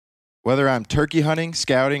Whether I'm turkey hunting,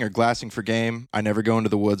 scouting, or glassing for game, I never go into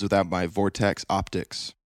the woods without my Vortex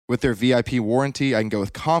optics. With their VIP warranty, I can go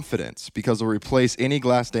with confidence because they'll replace any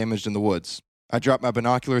glass damaged in the woods. I dropped my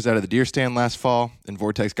binoculars out of the deer stand last fall, and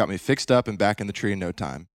Vortex got me fixed up and back in the tree in no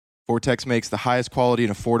time. Vortex makes the highest quality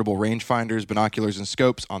and affordable rangefinders, binoculars, and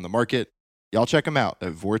scopes on the market. Y'all check them out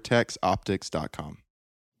at vortexoptics.com.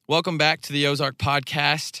 Welcome back to the Ozark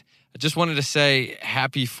Podcast. I just wanted to say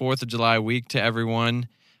happy 4th of July week to everyone.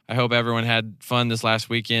 I hope everyone had fun this last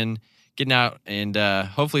weekend, getting out and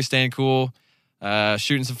hopefully staying cool,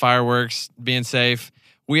 shooting some fireworks, being safe.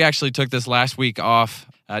 We actually took this last week off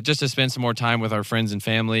just to spend some more time with our friends and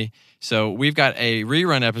family. So we've got a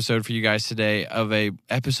rerun episode for you guys today of a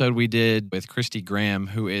episode we did with Christy Graham,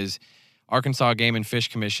 who is Arkansas Game and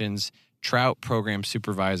Fish Commission's Trout Program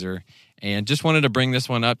Supervisor. And just wanted to bring this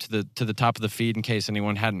one up to the top of the feed in case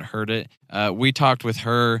anyone hadn't heard it. We talked with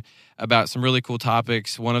her about some really cool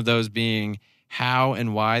topics, one of those being how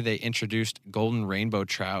and why they introduced golden rainbow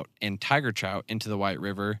trout and tiger trout into the White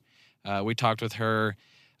River. We talked with her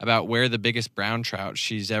about where the biggest brown trout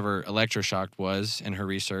she's ever electroshocked was in her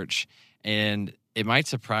research. And it might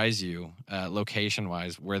surprise you,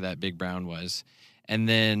 location-wise, where that big brown was. And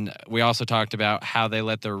then we also talked about how they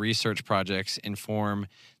let their research projects inform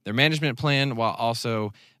their management plan while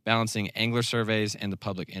also balancing angler surveys and the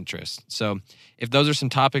public interest. So if those are some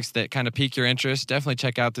topics that kind of pique your interest, definitely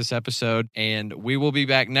check out this episode. And we will be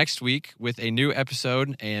back next week with a new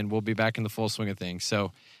episode, and we'll be back in the full swing of things.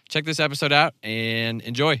 So check this episode out and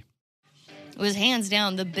enjoy. It was hands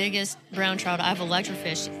down the biggest brown trout I've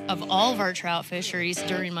electrofished of all of our trout fisheries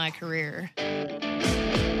during my career.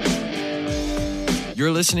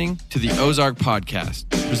 You're listening to the Ozark Podcast,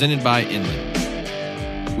 presented by Inland.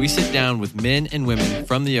 We sit down with men and women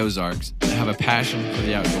from the Ozarks that have a passion for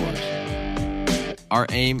the outdoors. Our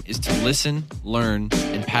aim is to listen, learn,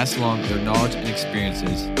 and pass along their knowledge and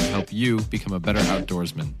experiences to help you become a better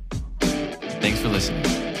outdoorsman. Thanks for listening.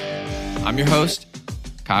 I'm your host,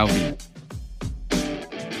 Kyle V.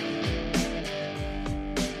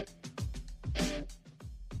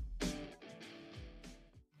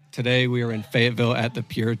 Today we are in Fayetteville at the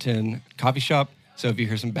Puritan Coffee Shop, so if you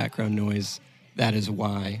hear some background noise, that is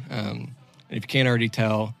why. And if you can't already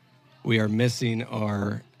tell, we are missing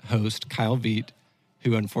our host, Kyle Veet,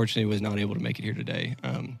 who unfortunately was not able to make it here today.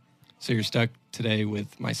 So you're stuck today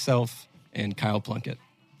with myself and Kyle Plunkett.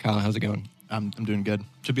 Kyle, how's it going? I'm doing good.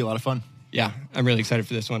 Should be a lot of fun. Yeah, I'm really excited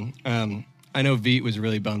for this one. I know Veet was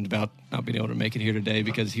really bummed about not being able to make it here today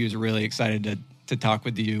because he was really excited to talk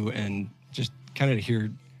with you and just kind of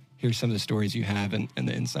hear some of the stories you have and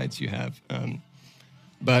the insights you have.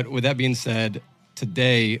 But with that being said,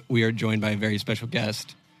 today we are joined by a very special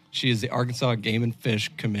guest. She is the Arkansas Game and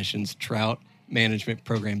Fish Commission's Trout Management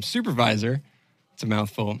Program Supervisor. It's a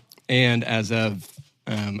mouthful. And as of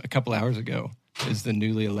a couple hours ago, is the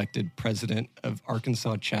newly elected president of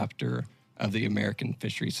Arkansas chapter of the American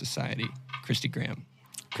Fisheries Society, Christy Graham.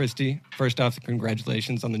 Christy, first off,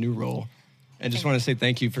 congratulations on the new role. And just want to say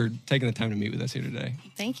thank you for taking the time to meet with us here today.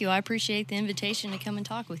 Thank you. I appreciate the invitation to come and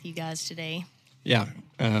talk with you guys today. Yeah,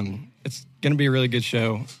 it's going to be a really good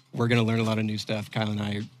show. We're going to learn a lot of new stuff. Kyle and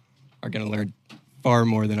I are going to learn far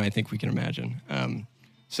more than I think we can imagine.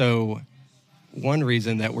 So one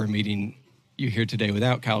reason that we're meeting you here today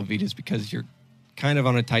without Kyle Veet is because you're kind of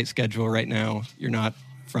on a tight schedule right now. You're not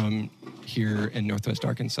from here in Northwest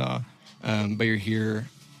Arkansas, but you're here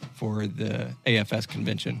for the AFS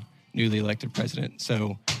convention, newly elected president.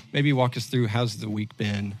 So maybe walk us through how's the week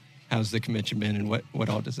been, how's the convention been, and what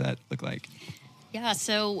all does that look like? Yeah,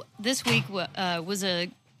 so this week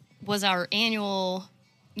was our annual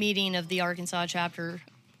meeting of the Arkansas chapter,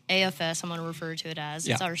 AFS, I'm going to refer to it as.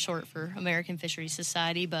 Yeah. It's our short for American Fisheries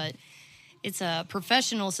Society, but it's a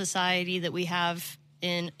professional society that we have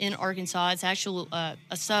in Arkansas. It's actually a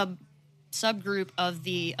subgroup of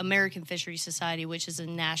the American Fisheries Society, which is a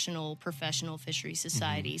national professional fisheries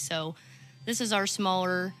society. Mm-hmm. So this is our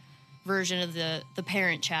smaller version of the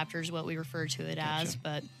parent chapter is what we refer to it as.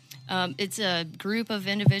 But it's a group of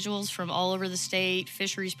individuals from all over the state,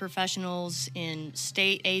 fisheries professionals in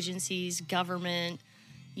state agencies, government,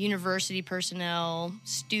 university personnel,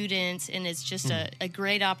 students, and it's just a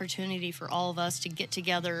great opportunity for all of us to get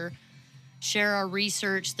together, share our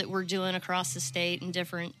research that we're doing across the state in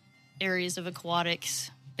different areas of aquatics,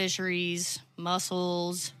 fisheries,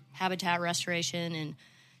 mussels, habitat restoration, and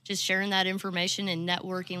just sharing that information and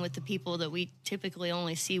networking with the people that we typically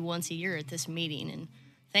only see once a year at this meeting. And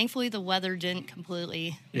thankfully, the weather didn't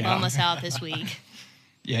completely bum us out this week.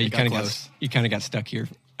 Yeah, you kind of got stuck here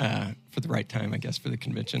for the right time, I guess, for the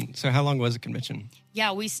convention. So how long was the convention?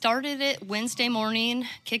 Yeah, we started it Wednesday morning,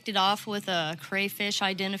 kicked it off with a crayfish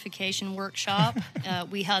identification workshop.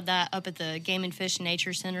 We had that up at the Game and Fish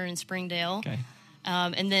Nature Center in Springdale. Okay.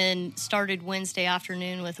 And then started Wednesday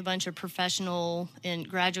afternoon with a bunch of professional and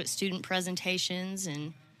graduate student presentations,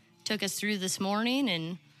 and took us through this morning.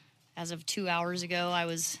 And as of 2 hours ago, I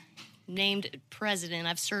was named president.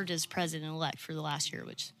 I've served as president-elect for the last year,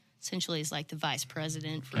 which essentially is like the vice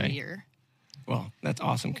president for a year. Well, that's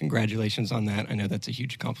awesome. Congratulations on that. I know that's a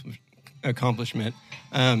huge accomplishment.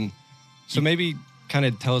 So maybe kind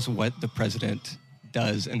of tell us what the president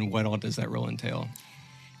does and what all does that role entail?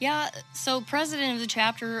 Yeah, so president of the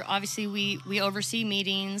chapter, obviously we oversee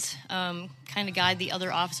meetings, kind of guide the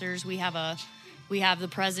other officers. We have the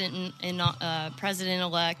president and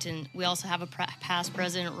president-elect, and we also have a past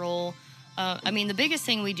president role. The biggest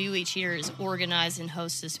thing we do each year is organize and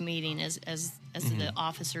host this meeting as the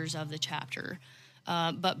officers of the chapter.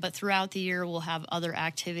 But throughout the year, we'll have other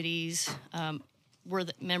activities where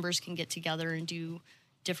the members can get together and do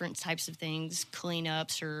different types of things,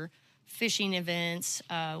 cleanups or fishing events.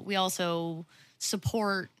 We also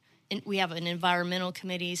support, we have an environmental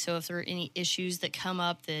committee, so if there are any issues that come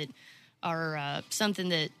up that are something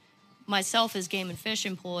that myself as game and fish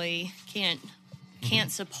employee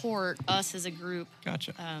can't support us as a group.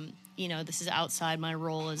 Gotcha. This is outside my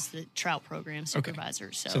role as the Trout program supervisor.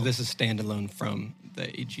 Okay. So this is standalone from the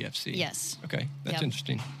AGFC? Yes. Okay, that's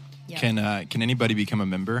interesting. Yep. Can anybody become a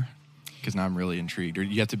member? Because now I'm really intrigued. Or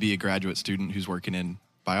you have to be a graduate student who's working in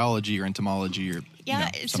biology or entomology or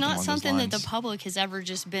it's not something that the public has ever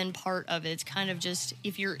just been part of. It's kind of just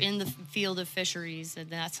if you're in the field of fisheries, then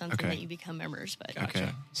that's something that you become members. But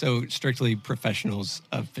Gotcha. So strictly professionals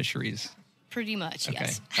of fisheries. Pretty much, Okay.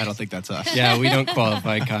 yes. I don't think that's us. Yeah, we don't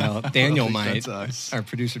qualify, Kyle. Daniel might. That's us. Our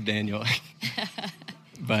producer, Daniel.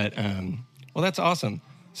 But, well, that's awesome.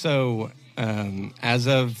 So, as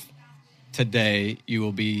of today, you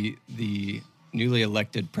will be the newly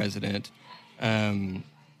elected president.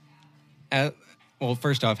 Well,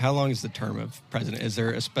 first off, how long is the term of president? Is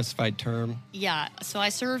there a specified term? Yeah, so I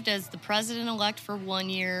served as the president-elect for 1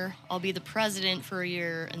 year. I'll be the president for a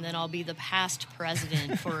year, and then I'll be the past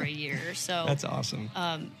president for a year. So that's awesome.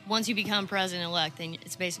 Once you become president-elect, then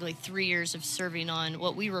it's basically 3 years of serving on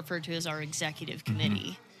what we refer to as our executive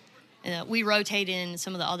committee. We rotate in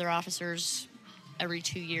some of the other officers every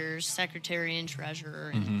 2 years, secretary and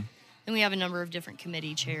treasurer, and then we have a number of different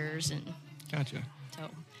committee chairs. And Gotcha.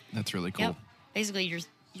 So That's really cool. Yep. Basically, you're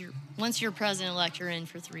once you're president-elect, you're in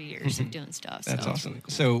for 3 years of doing stuff. That's so. awesome.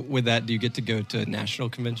 So with that, do you get to go to national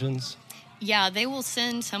conventions? Yeah, they will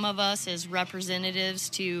send some of us as representatives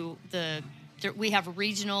to we have a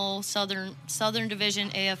regional Southern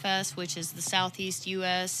Division AFS, which is the Southeast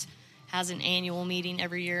U.S., has an annual meeting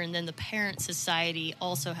every year, and then the Parent Society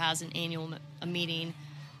also has an annual meeting.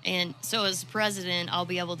 And so as president, I'll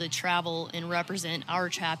be able to travel and represent our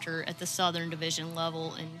chapter at the Southern Division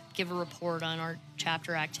level and give a report on our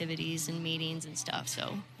chapter activities and meetings and stuff.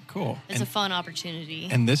 So cool. It's a fun opportunity.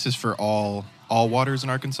 And this is for all waters in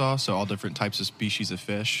Arkansas, so all different types of species of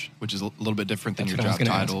fish, which is a little bit different than That's your what I was job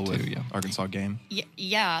gonna title ask with too, yeah. Arkansas Game.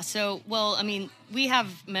 Yeah. So, we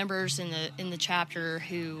have members in the chapter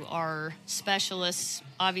who are specialists,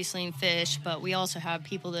 obviously in fish, but we also have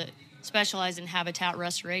people that specialize in habitat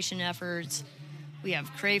restoration efforts. We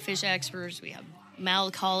have crayfish experts. We have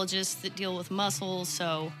malacologists that deal with mussels.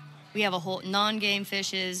 So we have a whole non-game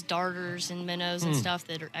fishes, darters and minnows and stuff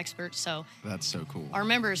that are experts. So That's so cool. our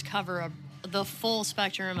members cover the full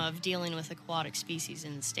spectrum of dealing with aquatic species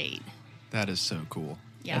in the state. That is so cool.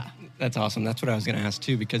 Yeah. That's awesome. That's what I was going to ask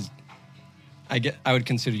too, because I would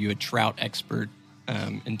consider you a trout expert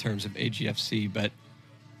in terms of AGFC, but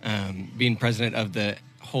being president of the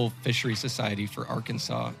whole fishery society for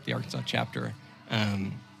Arkansas, the Arkansas chapter,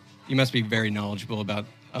 you must be very knowledgeable about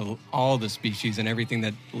all the species and everything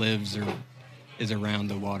that lives or is around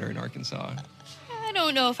the water in Arkansas. I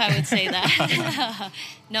don't know if I would say that.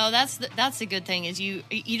 No, that's the good thing is you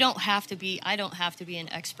don't have to be. I don't have to be an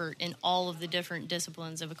expert in all of the different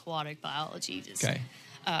disciplines of aquatic biology. Okay.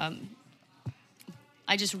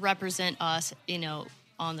 I just represent us,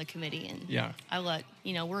 on the committee, and I let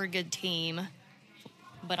we're a good team,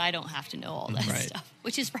 but I don't have to know all that stuff,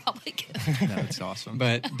 which is probably good. That's awesome.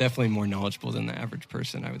 But definitely more knowledgeable than the average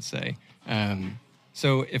person, I would say.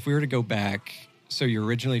 So if we were to go back, so you're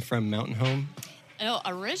originally from Mountain Home? No,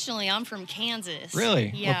 originally I'm from Kansas.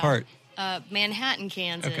 Really? Yeah. What part? Manhattan,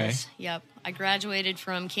 Kansas. Okay. Yep. I graduated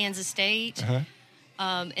from Kansas State.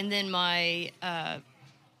 And then my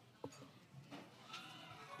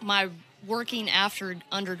working after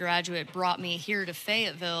undergraduate brought me here to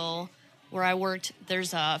Fayetteville, where I worked.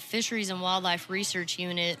 There's a fisheries and wildlife research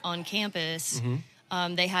unit on campus.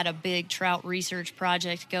 They had a big trout research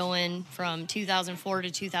project going from 2004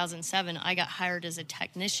 to 2007. I got hired as a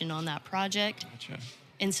technician on that project. Gotcha.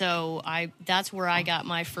 And so that's where I got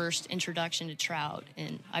my first introduction to trout.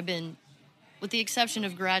 And I've been, with the exception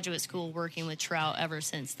of graduate school, working with trout ever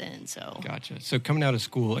since then. So Gotcha. So coming out of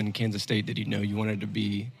school in Kansas State, did you know you wanted to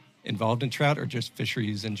be involved in trout or just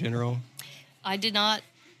fisheries in general? I did not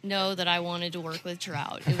know that I wanted to work with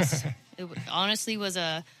trout. It honestly was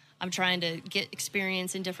I'm trying to get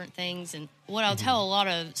experience in different things. And what I'll tell a lot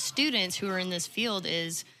of students who are in this field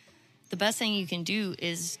is the best thing you can do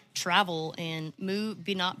is travel and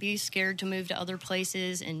not be scared to move to other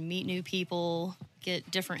places and meet new people,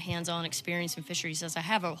 get different hands-on experience in fisheries. As I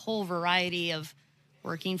have a whole variety of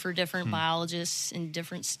working for different biologists in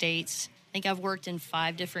different states. I think I've worked in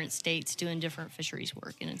 5 different states doing different fisheries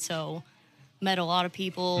work. And so met a lot of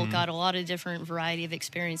people, got a lot of different variety of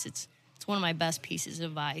experience. It's one of my best pieces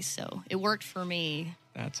of advice. So it worked for me.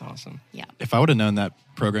 That's awesome. Yeah. If I would have known that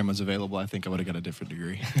program was available, I think I would have got a different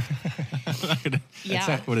degree.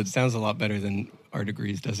 Yeah. It sounds a lot better than our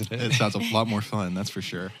degrees, doesn't it? It sounds a lot more fun, that's for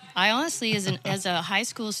sure. I honestly, as a high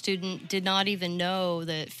school student, did not even know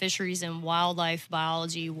that fisheries and wildlife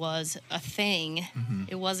biology was a thing.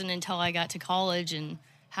 It wasn't until I got to college and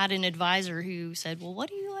had an advisor who said, well, what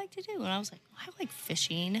do you like to do? And I was like, I like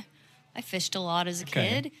fishing. I fished a lot as a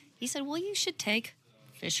kid. He said, well, you should take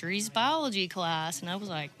fisheries biology class. And I was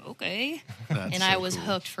like, okay. And I was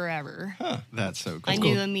hooked forever. That's so cool. I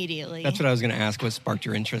knew immediately. That's what I was going to ask. What sparked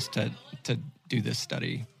your interest to do this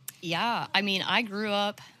study? Yeah. I mean, I grew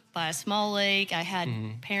up by a small lake. I had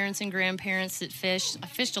parents and grandparents that fished. I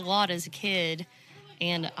fished a lot as a kid.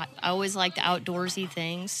 And I always liked outdoorsy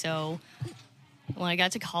things. So when I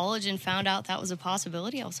got to college and found out that was a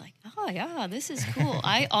possibility, I was like, oh, yeah, this is cool.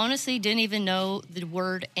 I honestly didn't even know the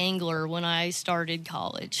word angler when I started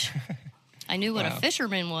college. I knew what a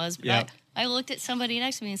fisherman was, but I looked at somebody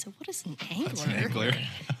next to me and said, what is an angler? What's an angler?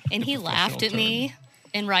 And he laughed at me,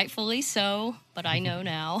 and rightfully so, but I know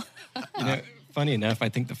now. Funny enough, I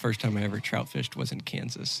think the first time I ever trout fished was in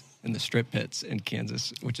Kansas, in the strip pits in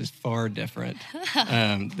Kansas, which is far different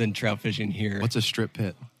than trout fishing here. What's a strip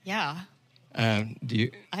pit? Yeah. I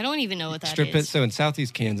don't even know what that strip is. pits? So in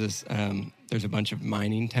southeast Kansas, there's a bunch of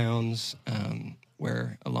mining towns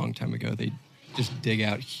where a long time ago they just dig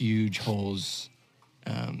out huge holes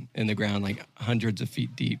in the ground, like hundreds of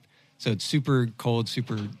feet deep. So it's super cold,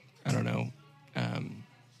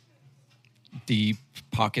 deep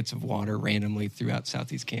pockets of water randomly throughout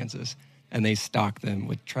southeast Kansas, and they stock them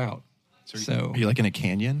with trout. So are you like in a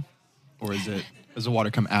canyon, or does the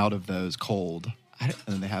water come out of those cold? And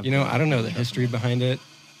then they have I don't know the history behind it,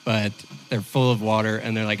 but they're full of water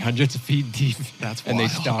and they're like hundreds of feet deep. That's and wild.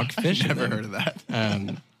 they stock fish. I've never heard of that.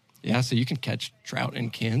 Yeah, so you can catch trout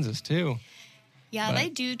in Kansas too. Yeah, they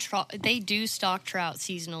do stock trout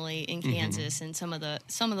seasonally in Kansas and some of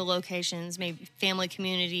the locations, maybe family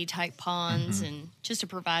community type ponds, and just to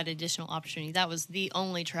provide additional opportunity. That was the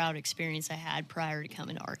only trout experience I had prior to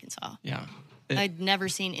coming to Arkansas. Yeah. I'd never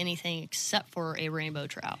seen anything except for a rainbow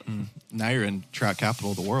trout. Now you're in trout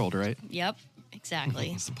capital of the world, right? Yep,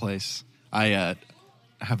 exactly. It's the place. I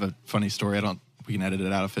have a funny story. We can edit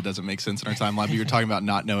it out if it doesn't make sense in our timeline. But you were talking about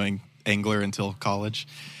not knowing angler until college.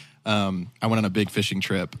 I went on a big fishing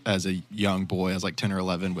trip as a young boy. I was like 10 or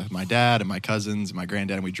 11 with my dad and my cousins and my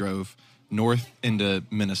granddad, and we drove north into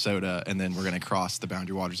Minnesota, and then we're going to cross the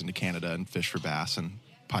boundary waters into Canada and fish for bass and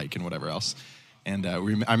pike and whatever else. And I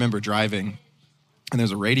remember driving, and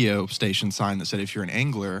there's a radio station sign that said, if you're an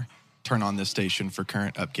angler, turn on this station for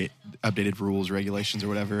current updated rules, regulations, or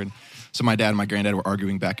whatever. And so my dad and my granddad were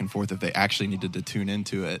arguing back and forth if they actually needed to tune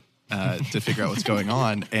into it to figure out what's going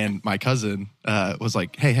on. And my cousin was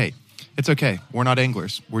like, hey, it's okay. We're not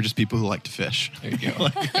anglers. We're just people who like to fish. There you go.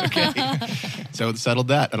 Okay. So it settled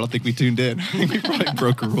that. I don't think we tuned in. I think we probably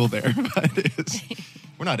broke a rule there. But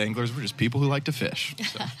we're not anglers. We're just people who like to fish.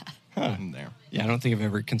 So there. Yeah, I don't think I've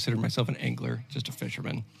ever considered myself an angler, just a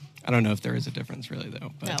fisherman. I don't know if there is a difference really,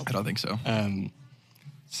 though. But, No. I don't think so.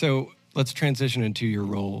 So let's transition into your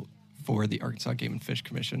role for the Arkansas Game and Fish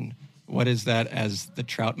Commission. What is that as the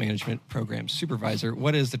Trout Management Program Supervisor?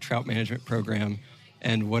 What is the Trout Management Program,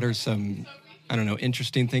 and what are some,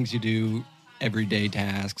 interesting things you do, everyday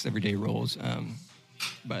tasks, everyday roles?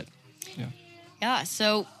 Yeah,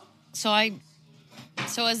 so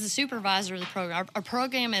as the supervisor of the program, our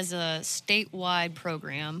program is a statewide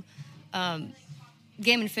program.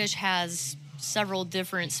 Game and Fish has several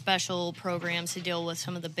different special programs to deal with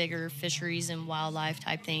some of the bigger fisheries and wildlife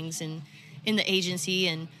type things in the agency,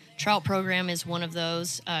 and trout program is one of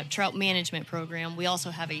those. Trout management program. We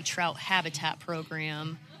also have a trout habitat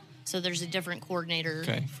program, so there's a different coordinator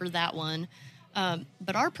for that one.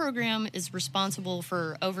 But our program is responsible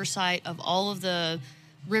for oversight of all of the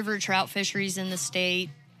river trout fisheries in the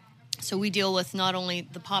state. So we deal with not only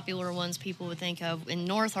the popular ones people would think of in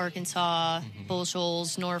North Arkansas, Bull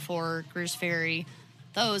Shoals, Norfolk, Greers Ferry,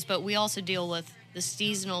 those, but we also deal with the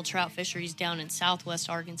seasonal trout fisheries down in Southwest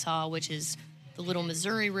Arkansas, which is the Little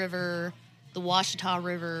Missouri River, the Washita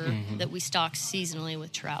River, that we stock seasonally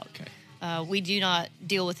with trout. We do not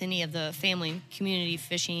deal with any of the family community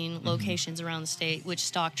fishing locations around the state, which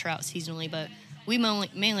stock trout seasonally, but we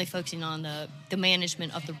mainly focusing on the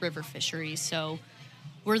management of the river fisheries. So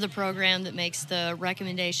we're the program that makes the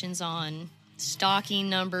recommendations on stocking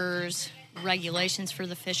numbers, regulations for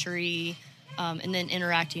the fishery, and then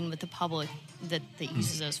interacting with the public that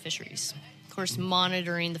uses those fisheries. Of course,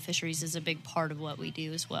 monitoring the fisheries is a big part of what we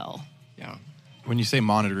do as well. Yeah. When you say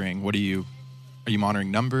monitoring, are you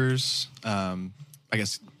monitoring numbers? I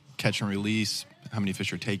guess catch and release, how many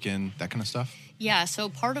fish are taken, that kind of stuff? Yeah, so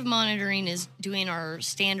part of monitoring is doing our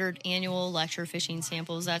standard annual lecture fishing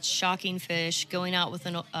samples. That's shocking fish, going out with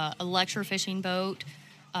a lecture fishing boat,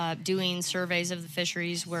 doing surveys of the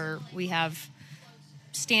fisheries where we have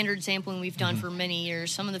standard sampling we've done for many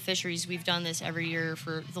years. Some of the fisheries, we've done this every year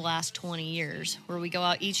for the last 20 years, where we go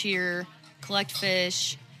out each year, collect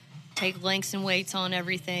fish, take lengths and weights on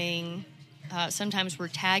everything. Sometimes we're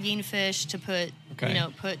tagging fish to put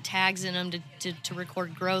tags in them to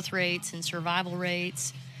record growth rates and survival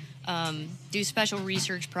rates. Do special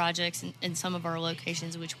research projects in some of our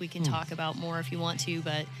locations, which we can talk about more if you want to.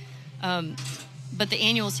 But the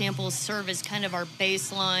annual samples serve as kind of our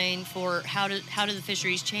baseline for how do the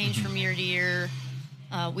fisheries change from year to year.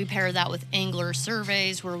 We pair that with angler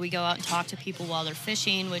surveys where we go out and talk to people while they're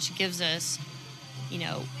fishing, which gives us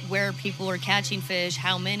where people are catching fish,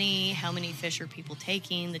 how many fish are people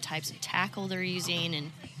taking, the types of tackle they're using,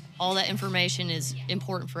 and all that information is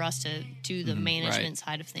important for us to do the management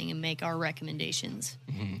side of thing and make our recommendations.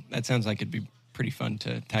 That sounds like it'd be pretty fun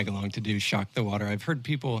to tag along to do shock the water. I've heard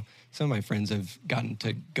some of my friends have gotten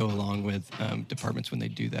to go along with departments when they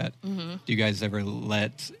do that. Do you guys ever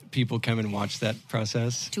let people come and watch that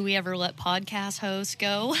process? Do we ever let podcast hosts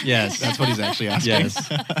go? Yes. That's what he's actually asking. Yes.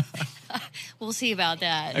 We'll see about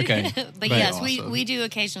that. Okay. But yes, awesome. we do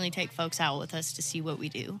occasionally take folks out with us to see what we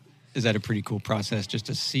do. Is that a pretty cool process just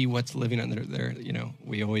to see what's living under there?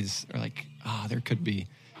 We always are like, there could be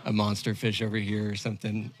a monster fish over here or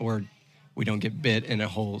something, or we don't get bit in a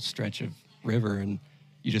whole stretch of river and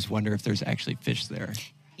you just wonder if there's actually fish there.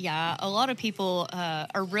 Yeah, a lot of people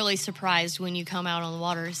are really surprised when you come out on the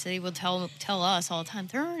water. So they will tell us all the time,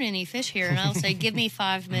 there aren't any fish here. And I'll say, give me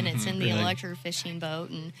 5 minutes in the electric fishing boat.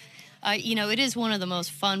 And, it is one of the most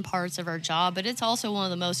fun parts of our job, but it's also one of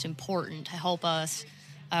the most important to help us.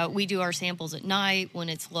 We do our samples at night when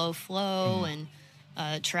it's low flow,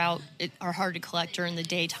 and trout are hard to collect during the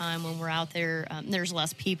daytime when we're out there. There's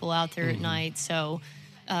less people out there at night. So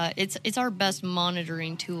it's our best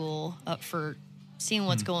monitoring tool for seeing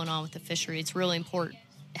what's going on with the fishery. It's really important.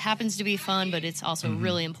 It happens to be fun, but it's also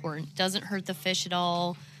really important. Doesn't hurt the fish at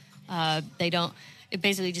all. It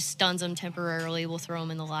basically just stuns them temporarily. We'll throw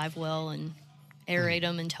them in the live well and aerate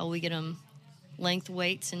them until we get them length,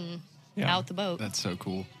 weights, and out the boat. That's so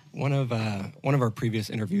cool. One of our previous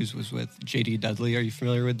interviews was with J.D. Dudley. Are you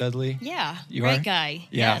familiar with Dudley? Yeah, you great are? Guy.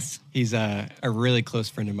 Yeah. Yes, he's a really close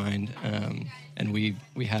friend of mine, and we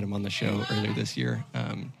had him on the show earlier this year.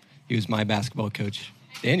 He was my basketball coach,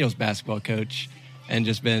 Daniel's basketball coach, and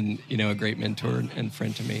just been a great mentor and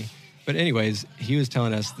friend to me. But anyways, he was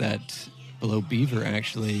telling us that below Beaver,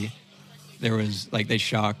 actually, there was they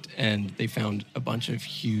shocked and they found a bunch of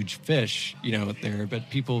huge fish there, but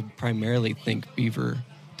people primarily think Beaver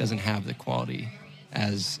doesn't have the quality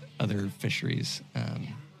as other fisheries.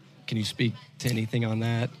 Can you speak to anything on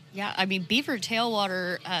that? Yeah, I mean, beaver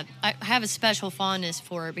tailwater, I have a special fondness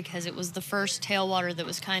for it because it was the first tailwater that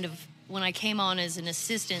was kind of, when I came on as an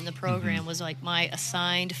assistant in the program, was like my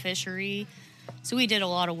assigned fishery. So we did a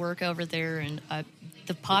lot of work over there, and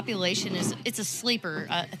the population it's a sleeper.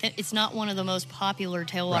 It's not one of the most popular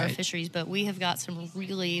tailwater fisheries, but we have got some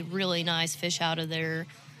really, really nice fish out of there.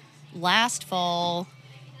 Last fall,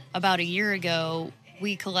 about a year ago,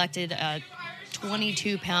 we collected a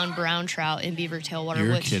 22-pound brown trout in beaver tailwater.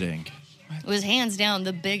 You're kidding. It was hands down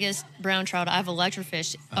the biggest brown trout I've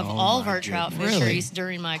electrofished of all of our trout fisheries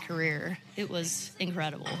during my career. It was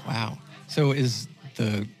incredible. Wow. So is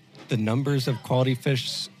the the numbers of quality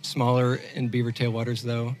fish smaller in beaver tailwaters,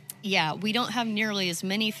 though? Yeah, we don't have nearly as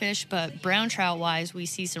many fish, but brown trout wise, we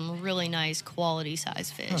see some really nice quality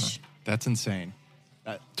size fish. That's insane.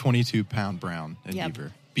 That 22-pound brown in Yep.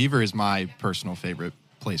 beaver. Beaver is my personal favorite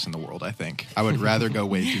place in the world, I think. I would rather go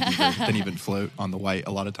wade through beaver than even float on the white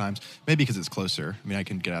a lot of times. Maybe because it's closer. I mean, I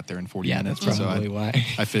can get out there in 40 minutes. That's probably why.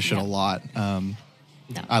 I fish it a lot.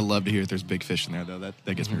 No. I love to hear if there's big fish in there, though.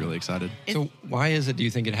 That gets me really excited. So why is it, do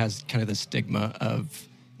you think it has kind of the stigma of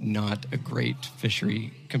not a great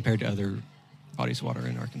fishery compared to other bodies of water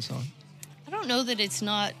in Arkansas? I don't know that it's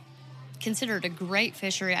not considered a great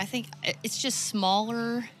fishery. I think it's just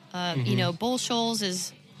smaller. You know, Bull Shoals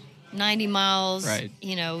is 90 miles. Right.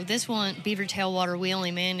 You know, this one, Beaver Tailwater, we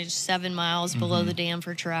only manage 7 miles below the dam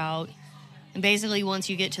for trout. And basically, once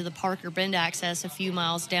you get to the Parker Bend access a few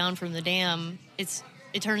miles down from the dam,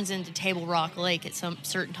 it turns into Table Rock Lake at some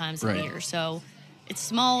certain times of the year. So it's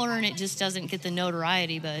smaller and it just doesn't get the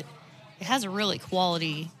notoriety, but it has a really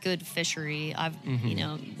quality, good fishery. You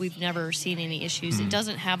know, we've never seen any issues. It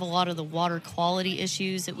doesn't have a lot of the water quality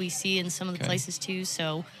issues that we see in some of the places too.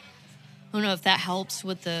 So I don't know if that helps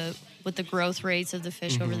with the growth rates of the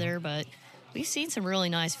fish over there, but we've seen some really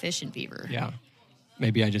nice fish in beaver. Yeah.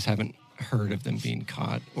 Maybe I just haven't heard of them being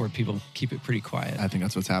caught, or people keep it pretty quiet. I think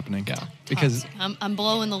that's what's happening. Yeah. Because I'm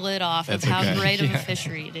blowing the lid off of That's how okay. great of a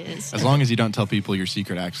fishery it is. As long as you don't tell people your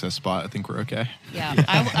secret access spot, I think we're okay. Yeah,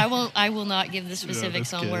 I will not give the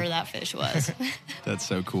specifics that's on good. where that fish was. That's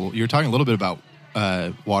so cool. You were talking a little bit about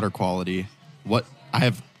water quality. I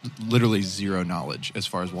have literally zero knowledge as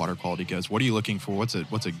far as water quality goes. What are you looking for? What's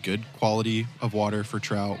a good quality of water for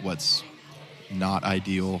trout? What's not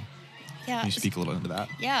ideal? Yeah, Can you speak a little into that?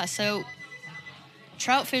 yeah. So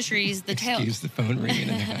trout fisheries, excuse the phone ringing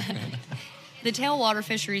in the background. the tailwater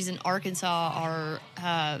fisheries in Arkansas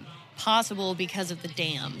are possible because of the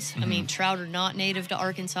dams. I mean, trout are not native to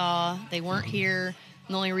Arkansas. They weren't here.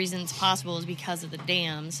 And the only reason it's possible is because of the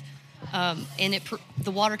dams. And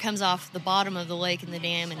the water comes off the bottom of the lake in the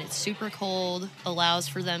dam, and it's super cold, allows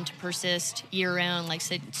for them to persist year-round. Like,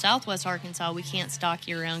 say, southwest Arkansas, we can't stock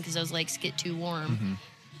year-round because those lakes get too warm.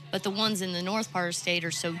 But the ones in the north part of the state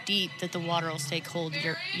are so deep that the water will stay cold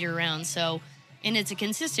year-round. So, and it's a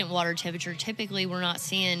consistent water temperature. Typically, we're not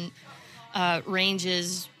seeing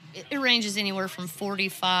ranges. It ranges anywhere from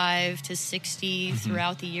 45 to 60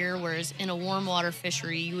 throughout the year, whereas in a warm water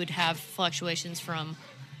fishery, you would have fluctuations from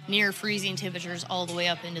near freezing temperatures all the way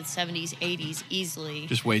up into the 70s, 80s easily.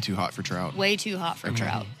 Just way too hot for trout. Way too hot for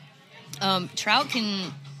trout. Trout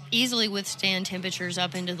can easily withstand temperatures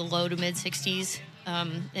up into the low to mid 60s.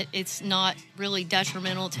 It's not really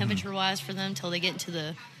detrimental temperature-wise for them until they get into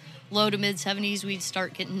the low to mid 70s. We'd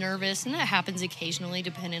start getting nervous, and that happens occasionally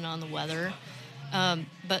depending on the weather.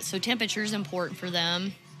 But so temperature is important for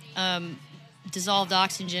them. Dissolved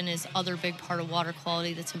oxygen is other big part of water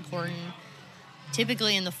quality that's important.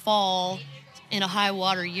 Typically in the fall, in a high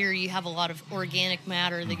water year, you have a lot of organic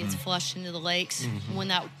matter that gets flushed into the lakes. When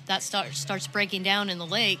that starts breaking down in the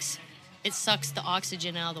lakes, it sucks the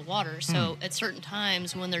oxygen out of the water. So at certain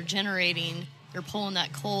times when they're generating, they're pulling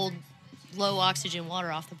that cold, low oxygen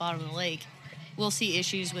water off the bottom of the lake. We'll see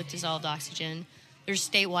issues with dissolved oxygen. There's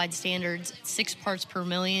statewide standards. 6 parts per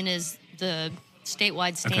million is the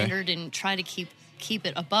statewide standard, and try to keep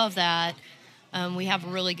it above that. We have a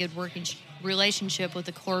really good working relationship with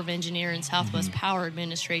the Corps of Engineers and Southwest Power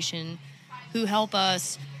Administration, who help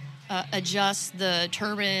us adjust the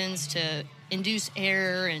turbines to induce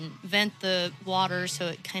air and vent the water, so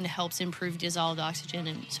it kind of helps improve dissolved oxygen.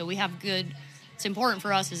 And so we have it's important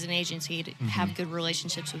for us as an agency to have good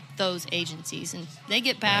relationships with those agencies. And they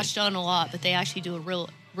get bashed on a lot, but they actually do a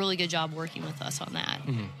really good job working with us on that.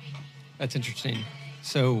 That's interesting.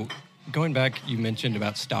 So going back, you mentioned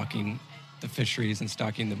about stocking the fisheries and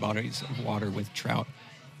stocking the bodies of water with trout.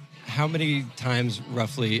 How many times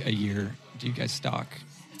roughly a year do you guys stock?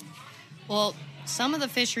 Well, some of the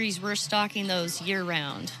fisheries, we're stocking those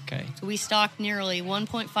year-round. Okay. So we stock nearly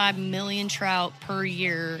 1.5 million trout per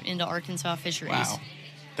year into Arkansas fisheries. Wow.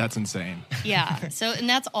 That's insane. Yeah. So, and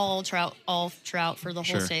that's all trout for the whole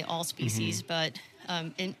Sure. state, all species. But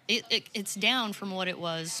and it's down from what it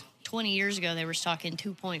was 20 years ago. They were stocking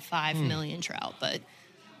 2.5 million trout, but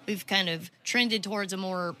we've kind of trended towards a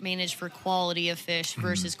more managed for quality of fish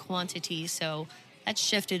versus quantity. So that's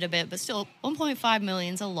shifted a bit, but still 1.5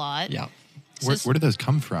 million is a lot. Yeah. Where do those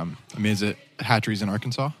come from? I mean, is it hatcheries in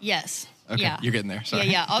Arkansas? Yes. Okay, Yeah. you're getting there. Sorry.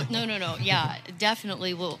 Yeah. No. Yeah,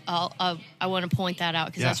 definitely. I want to point that out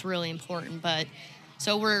because that's really important. But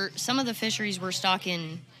so some of the fisheries we're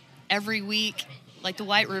stocking every week. Like the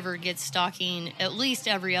White River gets stocking at least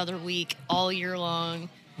every other week all year long.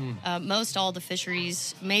 Most all the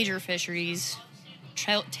fisheries, major fisheries,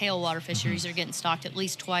 tailwater fisheries are getting stocked at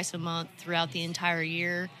least twice a month throughout the entire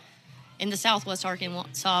year. In the Southwest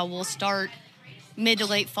Arkansas, we'll start mid to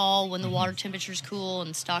late fall when the water temperature's cool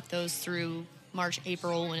and stock those through March,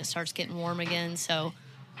 April when it starts getting warm again. So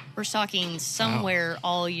we're stocking somewhere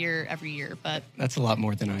all year, every year. But that's a lot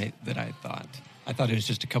more than I thought. I thought it was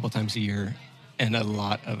just a couple times a year and a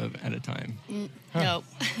lot of them at a time. No.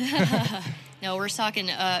 No, we're stocking.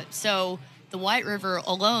 So the White River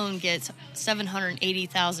alone gets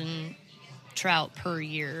 780,000 trout per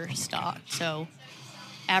year stocked. So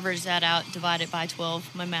average that out, divide it by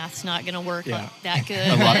 12. My math's not going to work that good.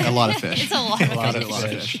 a lot of fish. It's a lot of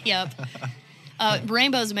fish. Yep.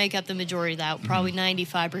 Rainbows make up the majority of that. Probably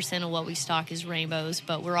 95% of what we stock is rainbows,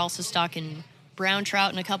 but we're also stocking brown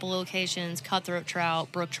trout in a couple locations, cutthroat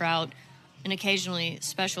trout, brook trout, and occasionally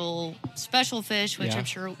special fish, which I'm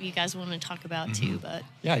sure you guys want to talk about too. But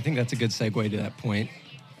yeah, I think that's a good segue to that point.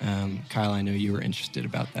 Kyle, I know you were interested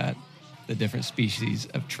about that, the different species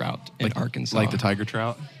of trout in Arkansas. Like the tiger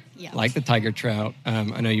trout? yeah, Like the tiger trout. I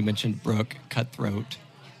know you mentioned brook, cutthroat.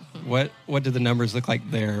 What do the numbers look like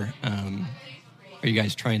there? Are you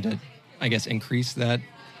guys trying to, I guess, increase that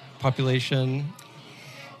population?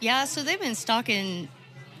 Yeah, so they've been stocking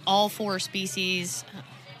all 4 species.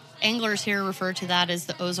 Anglers here refer to that as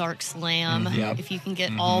the Ozark Slam, if you can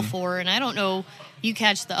get all 4. And I don't know, you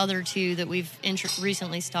catch the other 2 that we've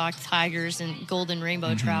recently stocked, tigers and golden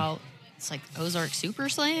rainbow trout. It's like Ozark Super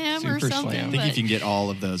Slam or Super something. Slam. I think if you can get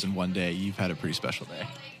all of those in one day, you've had a pretty special day.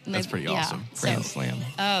 That's pretty awesome. Grand Slam.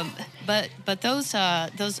 But those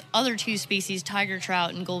other 2 species, tiger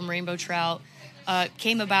trout and golden rainbow trout,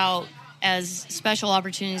 came about as special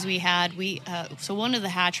opportunities we had. So one of the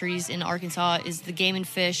hatcheries in Arkansas is the Game and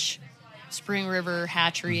Fish Spring River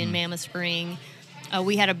Hatchery in Mammoth Spring.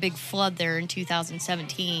 We had a big flood there in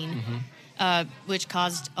 2017, which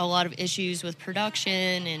caused a lot of issues with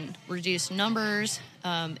production and reduced numbers.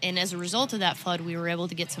 And as a result of that flood, we were able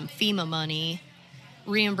to get some FEMA money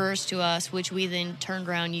reimbursed to us, which we then turned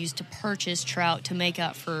around and used to purchase trout to make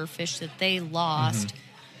up for fish that they lost.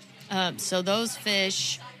 So those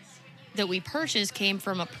fish that we purchased came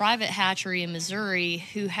from a private hatchery in Missouri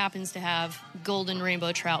who happens to have golden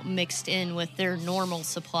rainbow trout mixed in with their normal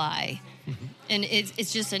supply. And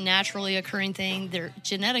it's just a naturally occurring thing. They're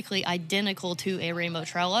genetically identical to a rainbow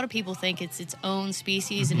trout. A lot of people think it's its own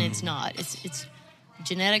species, and it's not. It's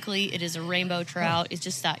genetically, it is a rainbow trout. It's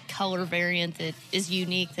just that color variant that is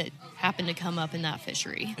unique that happened to come up in that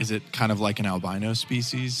fishery. Is it kind of like an albino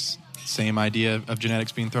species? Same idea of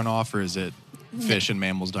genetics being thrown off, or is it fish and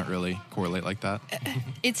mammals don't really correlate like that?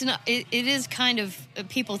 It's not. It is kind of,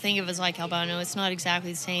 people think of it as like albino. It's not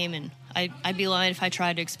exactly the same, and I'd be lying if I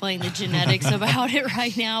tried to explain the genetics about it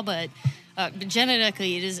right now, but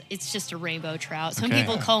genetically it's just a rainbow trout. Some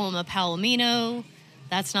people call them a palomino.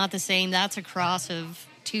 That's not the same. That's a cross of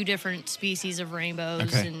 2 different species of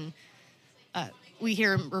rainbows, and we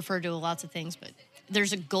hear them referred to lots of things, but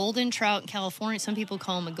there's a golden trout in California. Some people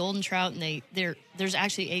call them a golden trout, and there's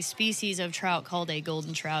actually a species of trout called a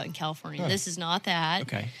golden trout in California. This is not that.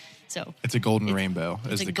 Okay. So it's a golden rainbow.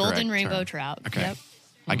 It's is a the golden correct rainbow term. trout. Okay. Yep.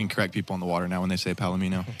 I can correct people in the water now when they say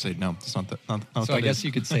palomino. Say no, it's not that. Not So I guess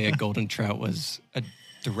you could say a golden trout was a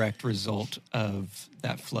direct result of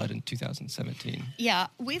that flood in 2017. Yeah,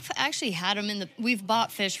 we've actually had them we've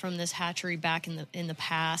bought fish from this hatchery back in the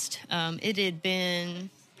past. It had been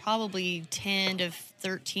probably 10 to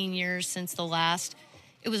 13 years since the last.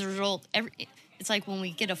 It was a result. It's like when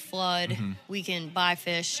we get a flood, we can buy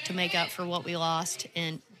fish to make up for what we lost.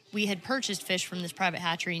 And we had purchased fish from this private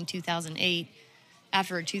hatchery in 2008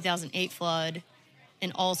 after a 2008 flood,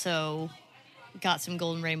 and also got some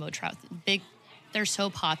golden rainbow trout. They're so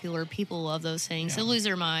popular. People love those things. They lose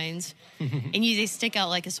their minds, and they stick out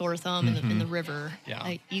like a sore thumb in the river. Yeah.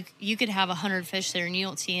 Like you could have 100 fish there, and you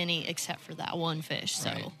don't see any except for that one fish.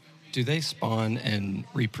 So, do they spawn and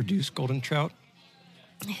reproduce golden trout?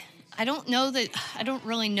 I don't know that. I don't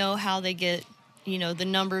really know how they get the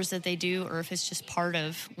numbers that they do, or if it's just part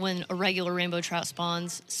of when a regular rainbow trout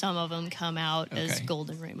spawns. Some of them come out as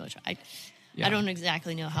golden rainbow trout. I don't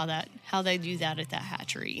exactly know how they do that at that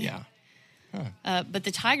hatchery. Yeah. But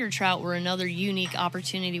the tiger trout were another unique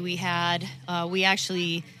opportunity we had. We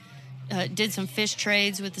actually did some fish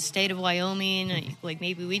trades with the state of Wyoming. Like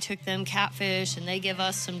maybe we took them catfish and they give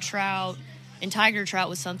us some trout. And tiger trout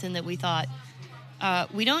was something that we thought,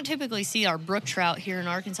 we don't typically see our brook trout here in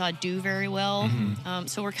Arkansas do very well.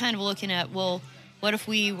 So we're kind of looking at, well, what if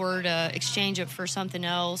we were to exchange it for something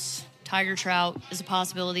else? Tiger trout is a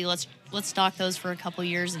possibility. Let's stock those for a couple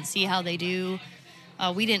years and see how they do.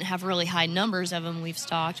 We didn't have really high numbers of them we've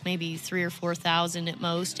stocked, maybe 3,000 or 4,000 at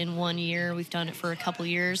most in 1 year. We've done it for a couple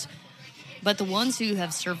years. But the ones who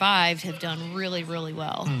have survived have done really, really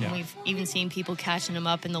well. Yeah. And we've even seen people catching them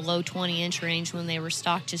up in the low 20-inch range when they were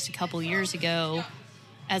stocked just a couple years ago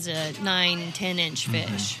as a 9, 10-inch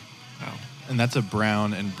fish. Wow. And that's a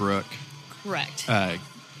brown and brook Correct.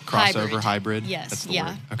 crossover hybrid? Yes. That's the yeah.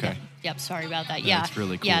 word. Okay. Yep. Sorry about that. No, Yeah. it's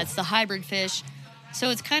really cool. Yeah, it's the hybrid fish. So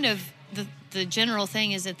it's kind of the general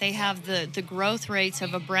thing is that they have the growth rates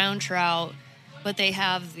of a brown trout, but they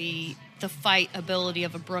have the fight ability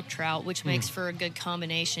of a brook trout, which makes for a good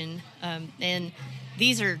combination. And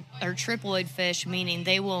these are triploid fish, meaning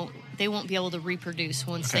they won't be able to reproduce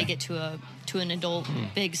once they get to an adult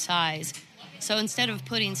big size. So instead of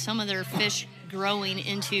putting some of their fish growing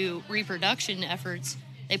into reproduction efforts,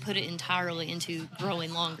 they put it entirely into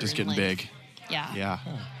growing longer. Just in getting length. big. Yeah. Yeah.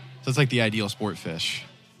 So it's like the ideal sport fish.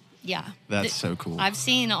 Yeah. That's so cool. I've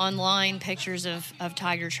seen online pictures of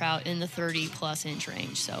tiger trout in the 30+ inch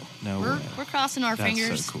range. So No we're way. we're crossing our That's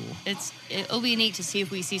fingers. so cool. It'll be neat to see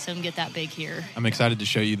if we see some get that big here. I'm excited to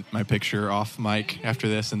show you my picture off mic after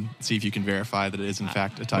this and see if you can verify that it is in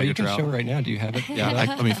fact a tiger Well, you can trout. show right now. Do you have it? Yeah,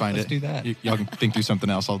 let me find Let's it. do that. Y'all can think through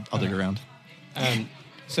something else. I'll dig around.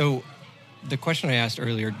 So the question I asked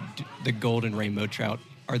earlier, the golden rainbow trout,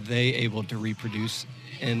 are they able to reproduce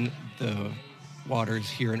in the waters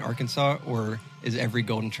here in Arkansas, or is every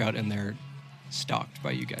golden trout in there stocked by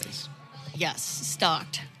you guys? Yes,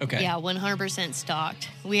 stocked. Okay. Yeah, 100% stocked.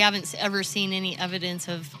 We haven't ever seen any evidence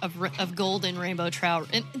of golden rainbow trout.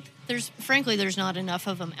 There's not enough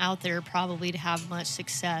of them out there probably to have much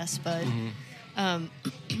success, but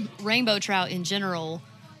rainbow trout in general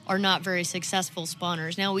are not very successful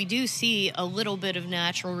spawners. Now we do see a little bit of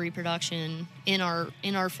natural reproduction in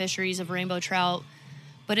our fisheries of rainbow trout,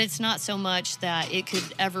 but it's not so much that it could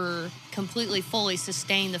ever completely fully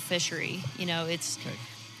sustain the fishery.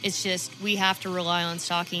 It's just we have to rely on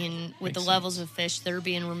stocking with the levels of fish that are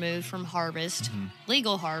being removed from harvest,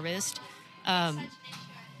 legal harvest.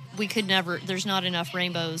 We could never. There's not enough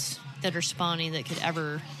rainbows that are spawning that could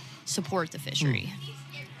ever support the fishery.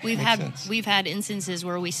 We've had instances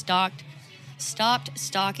where we stopped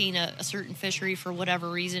stocking a certain fishery for whatever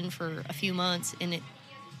reason for a few months, and it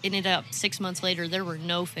ended up 6 months later there were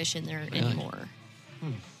no fish in there anymore.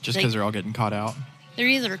 Just because they're all getting caught out? They're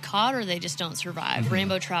either caught or they just don't survive.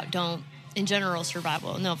 Rainbow trout don't, in general, survive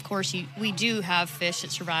well. No, of course, we do have fish that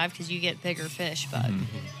survive because you get bigger fish, but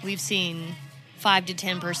we've seen 5 to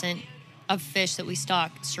 10% of fish that we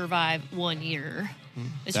stock survive 1 year.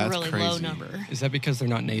 It's That's a really crazy. low number. Is that because they're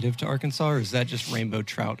not native to Arkansas, or is that just rainbow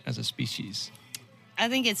trout as a species? I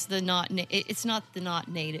think it's it's not the not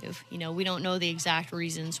native. We don't know the exact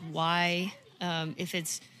reasons why. If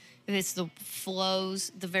it's the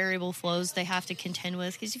flows, the variable flows they have to contend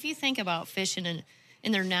with. Because if you think about fish in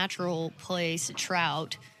their natural place,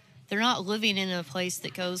 trout, they're not living in a place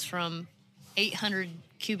that goes from 800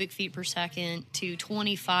 cubic feet per second to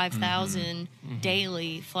 25,000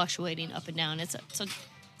 daily, fluctuating up and down. It's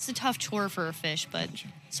a tough chore for a fish, but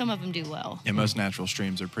some of them do well. Yeah, most natural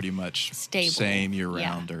streams are pretty much Stable. same year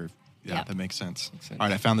round. Yeah. Yep. That makes sense. All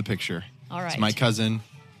right, I found the picture. All right. It's my cousin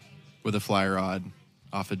with a fly rod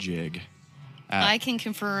off a jig. I can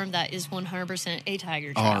confirm that is 100% a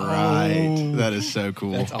tiger trout. All right. That is so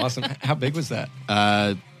cool. That's awesome. How big was that?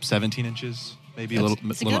 17 inches, maybe It's a a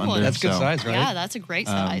good little one. under. That's good size, right? Yeah, that's a great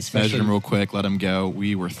size. Measured him real quick, let him go.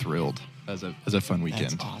 We were thrilled as a fun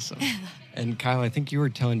weekend. That's awesome. And Kyle, I think you were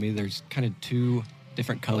telling me there's kind of 2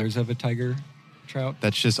 different colors of a tiger trout.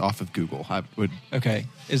 That's just off of Google. I would. Okay.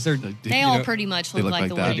 Is there? They all pretty much They look look like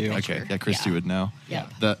the that. one you Okay. picture. Yeah, Christy would know.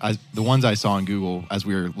 Yep. The ones I saw on Google as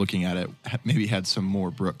we were looking at it maybe had some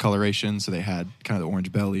more brook coloration, so they had kind of the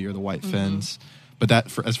orange belly or the white fins. But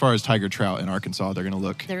as far as tiger trout in Arkansas, they're going to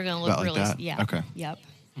look. They're going to about look really, like that. yeah. Okay. Yep.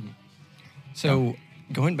 So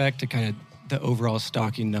going back to kind of the overall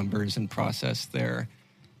stocking numbers and process there,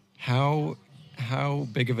 how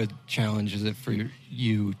big of a challenge is it for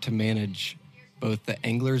you to manage both the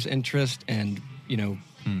angler's interest and,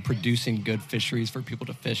 producing good fisheries for people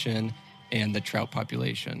to fish in and the trout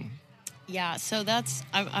population? Yeah, so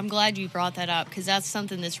I'm glad you brought that up because that's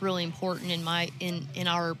something that's really important in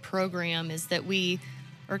our program is that we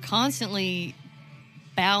are constantly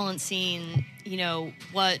balancing,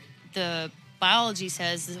 what the biology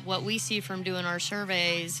says, what we see from doing our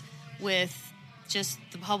surveys with just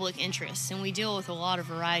the public interest. And we deal with a lot of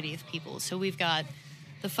variety of people. So we've got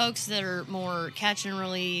the folks that are more catch and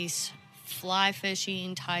release, fly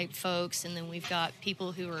fishing type folks, and then we've got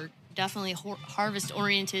people who are definitely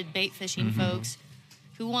harvest-oriented bait fishing folks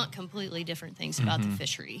who want completely different things about the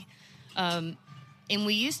fishery. And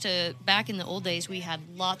we used to, back in the old days, we had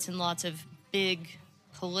lots and lots of big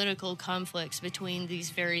political conflicts between these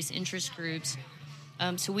various interest groups.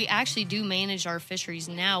 So we actually do manage our fisheries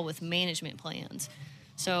now with management plans.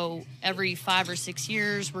 So every 5 or 6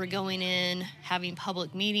 years, we're going in, having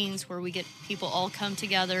public meetings where we get people all come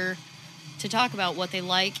together to talk about what they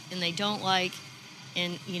like and they don't like.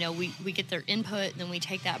 And, we get their input, and then we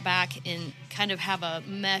take that back and kind of have a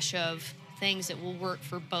mesh of things that will work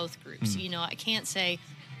for both groups. I can't say,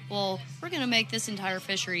 well, we're going to make this entire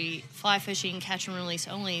fishery fly fishing, catch and release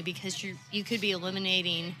only, because you could be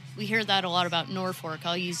eliminating. We hear that a lot about Norfolk.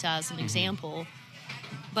 I'll use that as an example.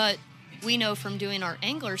 But we know from doing our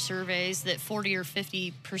angler surveys that 40 or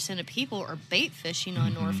 50% of people are bait fishing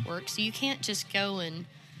on Norfolk. So you can't just go and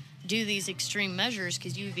do these extreme measures,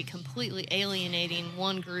 because you would be completely alienating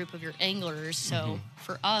one group of your anglers. So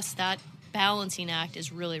for us, that balancing act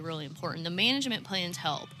is really, really important. The management plans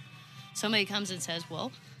help. Somebody comes and says,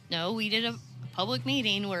 well, no, we did a public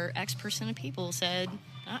meeting where X% of people said,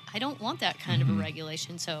 I don't want that kind of a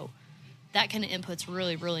regulation. So that kind of input's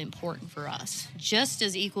really, really important for us. Just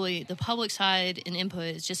as equally, the public side and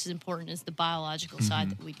input is just as important as the biological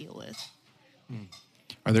side that we deal with.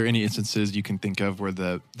 Are there any instances you can think of where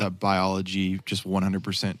the biology just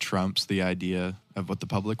 100% trumps the idea of what the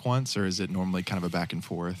public wants, or is it normally kind of a back and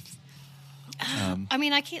forth?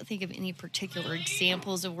 I can't think of any particular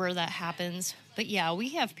examples of where that happens. But, yeah, we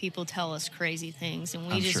have people tell us crazy things, and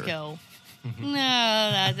we go, no,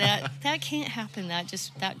 that can't happen. That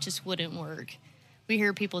just wouldn't work. We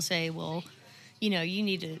hear people say, well, you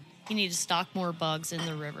need to stock more bugs in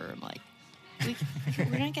the river. I'm like,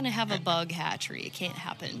 we're not going to have a bug hatchery. It can't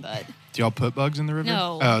happen. But do y'all put bugs in the river?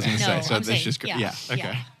 No. Oh, I was going to say. So I'm saying, just okay. Yeah.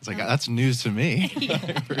 It's like that's news to me.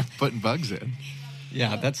 We're putting bugs in.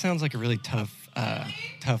 Yeah, that sounds like a really tough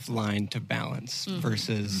line to balance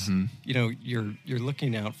versus, you're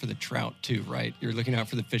looking out for the trout too, right? You're looking out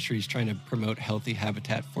for the fisheries, trying to promote healthy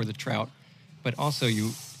habitat for the trout, but also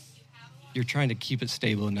you're trying to keep it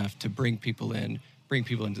stable enough to bring people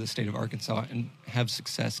into the state of Arkansas and have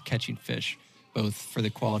success catching fish, both for the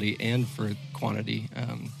quality and for quantity.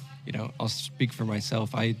 I'll speak for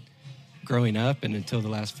myself. Growing up and until the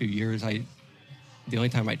last few years, the only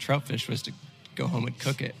time I trout fished was to go home and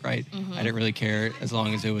cook it, right? I didn't really care as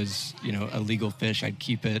long as it was, a legal fish, I'd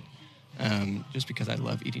keep it, just because I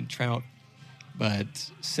love eating trout. But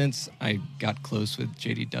since I got close with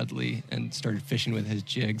J.D. Dudley and started fishing with his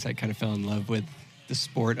jigs, I kind of fell in love with the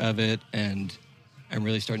sport of it, and I'm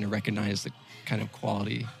really starting to recognize the kind of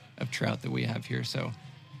quality of trout that we have here. So,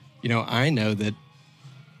 I know that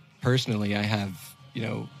personally I have,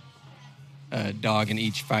 a dog in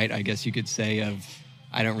each fight, I guess you could say, of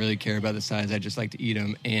I don't really care about the size. I just like to eat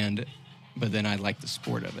them, but then I like the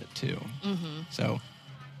sport of it too. So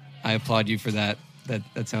I applaud you for that.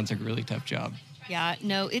 That sounds like a really tough job. Yeah,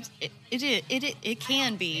 no, it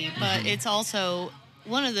can be, but it's also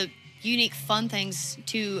one of the unique fun things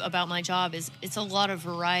too about my job is it's a lot of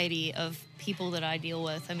variety of people that I deal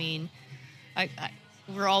with. I mean,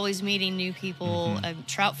 we're always meeting new people.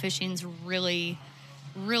 Trout fishing's really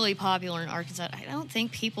popular in Arkansas. I don't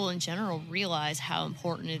think people in general realize how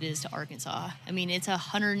important it is to Arkansas. I mean, it's a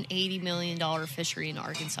 $180 million fishery in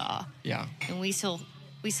Arkansas. Yeah. And we sell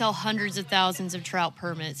hundreds of thousands of trout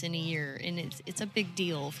permits in a year, and it's a big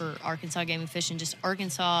deal for Arkansas Game and Fish and just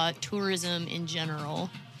Arkansas tourism in general.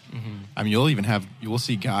 I mean, you'll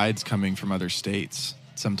see guides coming from other states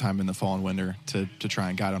sometime in the fall and winter to try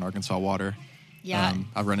and guide on Arkansas water. Yeah.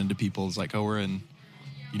 I've run into people it's like, oh,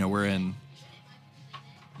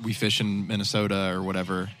 we fish in Minnesota or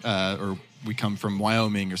whatever, or we come from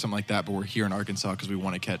Wyoming or something like that, but we're here in Arkansas because we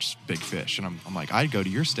want to catch big fish. And I'm like, I'd go to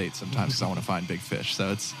your state sometimes because I want to find big fish.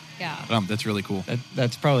 So that's really cool.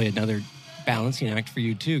 That's probably another balancing act for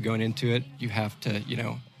you too. Going into it, you have to,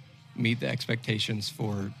 meet the expectations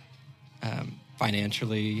for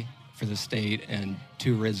financially for the state and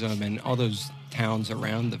tourism and all those towns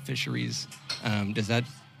around the fisheries. Does that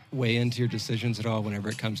weigh into your decisions at all whenever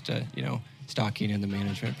it comes to, stocking in the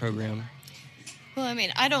management program? Well, I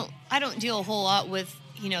mean, I don't deal a whole lot with,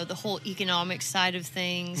 the whole economic side of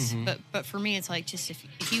things, but for me, it's like just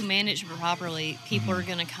if you manage properly, people are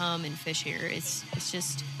going to come and fish here. It's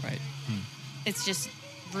just right. It's just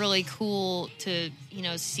really cool to,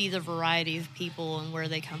 see the variety of people and where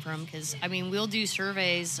they come from. Because, I mean, we'll do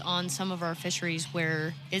surveys on some of our fisheries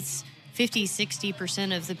where it's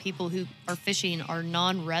 50-60% of the people who are fishing are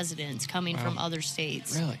non-residents coming from other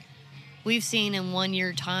states. Really? We've seen in 1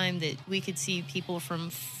 year time that we could see people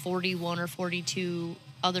from 41 or 42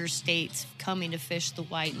 other states coming to fish the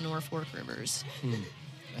White and North Fork rivers.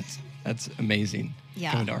 That's amazing.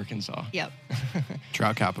 Yeah. Coming to Arkansas. Yep.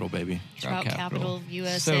 Trout capital, baby. Trout capital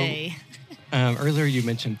USA. So, earlier you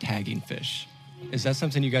mentioned tagging fish. Is that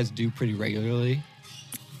something you guys do pretty regularly?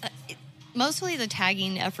 Mostly the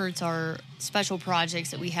tagging efforts are special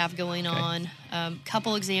projects that we have going on.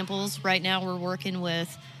 Couple examples. Right now we're working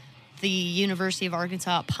with the University of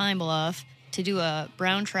Arkansas at Pine Bluff to do a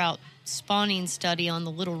brown trout spawning study on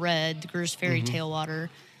the Little Red, the Grosse Ferry tailwater.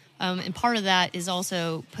 And part of that is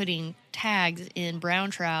also putting tags in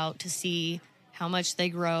brown trout to see how much they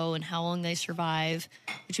grow and how long they survive,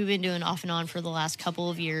 which we've been doing off and on for the last couple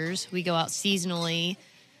of years. We go out seasonally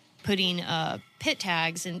putting pit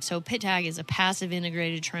tags. And so pit tag is a passive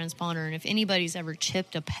integrated transponder. And if anybody's ever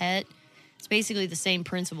chipped a pet, it's basically the same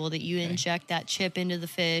principle that you inject that chip into the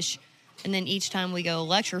fish. And then each time we go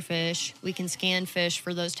lecture fish, we can scan fish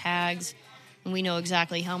for those tags. And we know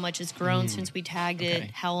exactly how much it's grown since we tagged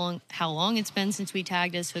it, how long it's been since we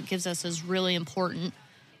tagged it. So it gives us those really important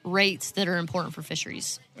rates that are important for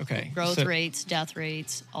fisheries. Okay. Growth rates, death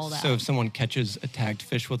rates, all that. So if someone catches a tagged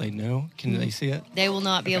fish, will they know? Can they see it? They will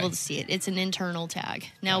not be able to see it. It's an internal tag.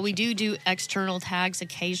 Now, we do external tags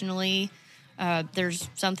occasionally. There's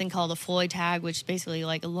something called a Floyd tag, which is basically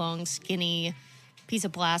like a long, skinny piece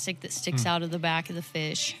of plastic that sticks out of the back of the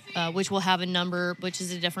fish, which will have a number, which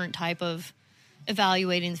is a different type of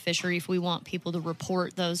evaluating the fishery if we want people to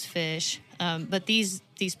report those fish. But these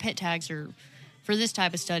pit tags are, for this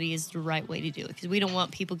type of study, is the right way to do it because we don't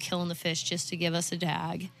want people killing the fish just to give us a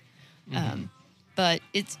tag. But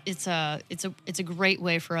it's a great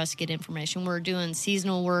way for us to get information. We're doing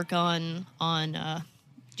seasonal work on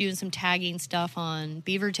doing some tagging stuff on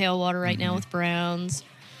beaver tailwater right now with browns.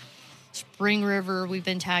 Spring River, we've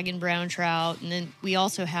been tagging brown trout, and then we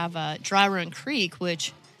also have Dry Run Creek,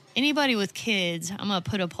 which anybody with kids, I'm going to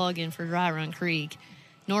put a plug in for Dry Run Creek.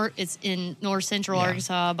 It's in north central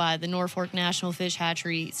Arkansas by the Norfolk National Fish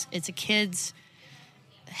Hatchery. It's a kid's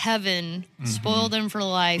heaven, spoil them for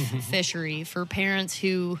life fishery for parents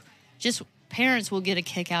who parents will get a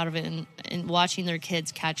kick out of it and watching their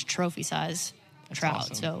kids catch trophy size trout.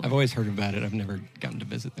 Awesome. So I've always heard about it. I've never gotten to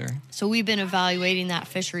visit there. So we've been evaluating that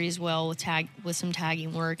fishery as well with some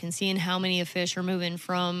tagging work and seeing how many of fish are moving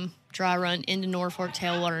from Dry Run into Norfolk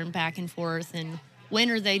tailwater and back and forth, and when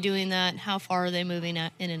are they doing that? How far are they moving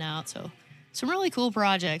in and out? So some really cool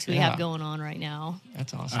projects we have going on right now.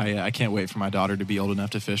 That's awesome. I can't wait for my daughter to be old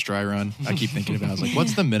enough to fish dry run. I keep thinking about it. I was like,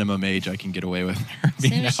 what's the minimum age I can get away with her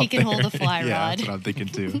being As soon as she out can there? hold a fly rod. Yeah, that's what I'm thinking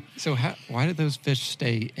too. So why do those fish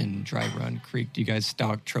stay in Dry Run Creek? Do you guys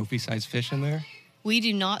stock trophy-sized fish in there? We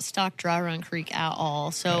do not stock Dry Run Creek at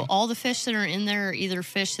all. So all the fish that are in there are either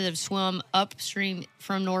fish that have swum upstream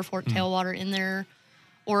from Norfolk tailwater in there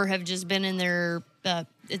or have just been in there. The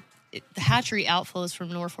hatchery outflows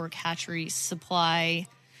from Norfolk hatchery supply,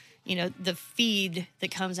 the feed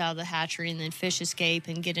that comes out of the hatchery, and then fish escape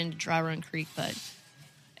and get into Dry Run Creek. But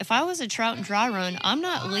if I was a trout in Dry Run, I'm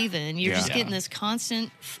not leaving. You're just getting this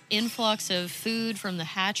constant influx of food from the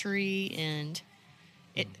hatchery, and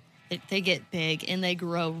they get big and they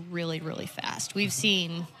grow really, really fast. We've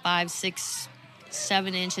seen 5, 6,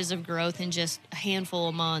 7 inches of growth in just a handful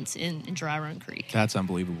of months in Dry Run Creek. That's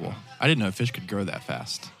unbelievable. I didn't know fish could grow that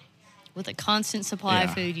fast. With a constant supply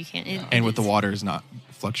of food, you can't. And with the water is not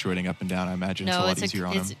fluctuating up and down, I imagine it's a lot easier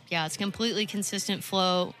on them. It's completely consistent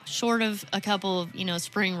flow, short of a couple of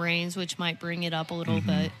spring rains, which might bring it up a little,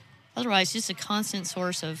 but otherwise, just a constant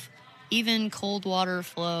source of even cold water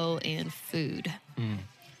flow and food.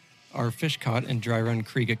 Are fish caught in Dry Run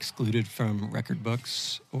Creek excluded from record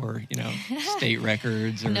books or, state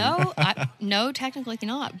records? Or... No, technically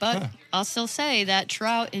not. But I'll still say that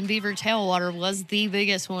trout in beaver tailwater was the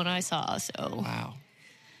biggest one I saw. So wow.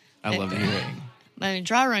 I love that. I mean,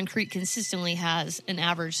 Dry Run Creek consistently has an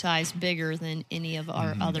average size bigger than any of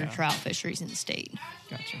our other trout fisheries in the state.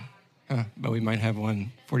 Gotcha. But we might have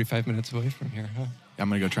one 45 minutes away from here, huh? I'm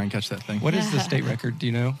going to go try and catch that thing. What is the state record, do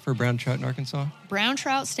you know, for brown trout in Arkansas? Brown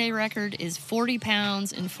trout state record is 40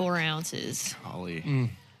 pounds and 4 ounces. Golly.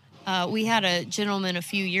 We had a gentleman a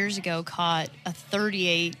few years ago caught a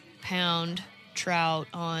 38-pound trout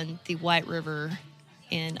on the White River,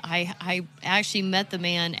 and I actually met the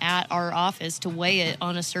man at our office to weigh it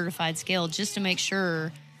on a certified scale just to make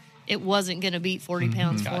sure it wasn't going to beat 40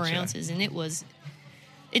 pounds, 4 ounces, and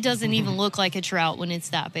it doesn't even look like a trout when it's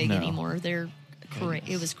that big anymore.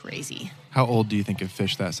 It was crazy. How old do you think a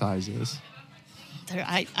fish that size is?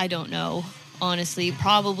 I don't know, honestly.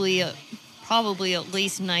 Probably at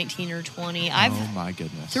least 19 or 20. Oh, my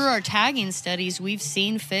goodness. Through our tagging studies, we've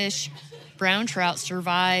seen brown trout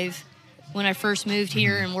survive. When I first moved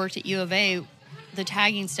here and worked at U of A, the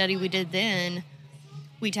tagging study we did then,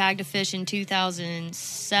 we tagged a fish in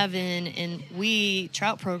 2007, and we,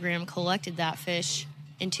 Trout program, collected that fish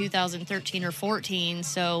in 2013 or 14.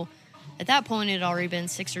 So at that point, it had already been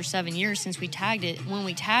 6 or 7 years since we tagged it. When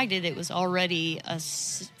we tagged it, it was already a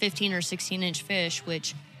 15 or 16-inch fish,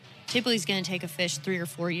 which typically is going to take a fish 3 or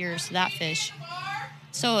 4 years, that fish.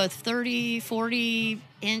 So a 30,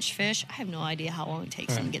 40-inch fish, I have no idea how long it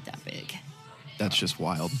takes them to get that big. That's just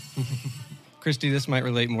wild. Christy, this might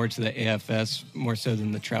relate more to the AFS more so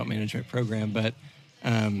than the trout management program, but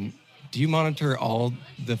do you monitor all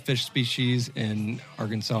the fish species in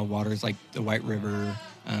Arkansas waters like the White River,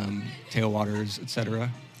 tailwaters,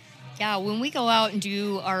 etc.? Yeah, when we go out and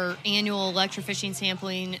do our annual electrofishing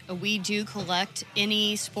sampling, we do collect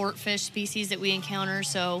any sport fish species that we encounter.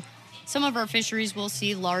 So some of our fisheries will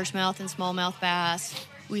see largemouth and smallmouth bass.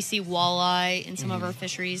 We see walleye in some of our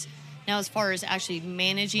fisheries. Now, as far as actually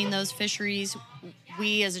managing those fisheries,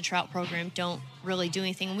 we as a trout program don't really do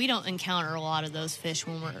anything. We don't encounter a lot of those fish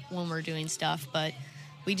when we're doing stuff, but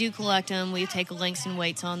we do collect them. We take lengths and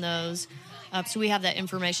weights on those. So we have that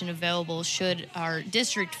information available should our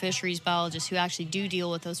district fisheries biologists who actually do deal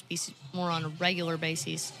with those species more on a regular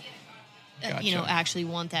basis, Gotcha. actually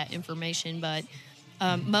want that information. But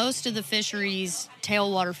most of the fisheries,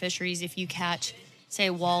 tailwater fisheries, if you catch, say,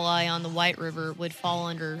 walleye on the White River, would fall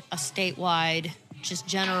under a statewide, just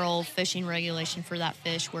general fishing regulation for that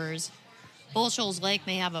fish, whereas Bull Shoals Lake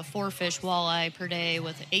may have a 4-fish walleye per day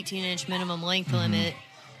with an 18-inch minimum length limit,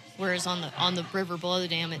 whereas on the river below the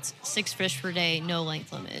dam, it's 6 fish per day, no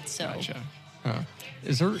length limit. So, Gotcha.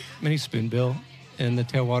 Is there many spoonbill in the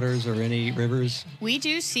tailwaters or any rivers? we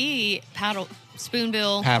do see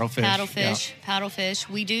spoonbill, paddlefish.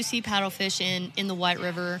 We do see paddlefish in the White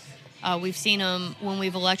River. We've seen them when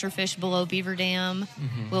we've electrofished below Beaver Dam.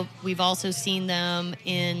 We've also seen them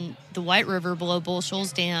in the White River below Bull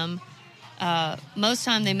Shoals Dam. Most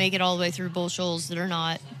time they make it all the way through Bull Shoals. They're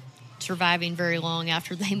not surviving very long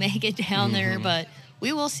after they make it down there, but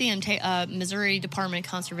we will see them. Missouri Department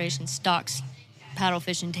of Conservation stocks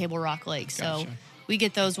paddlefish in Table Rock Lake. So we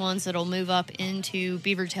get those ones that'll move up into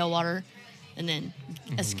beaver tailwater and then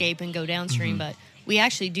escape and go downstream. But we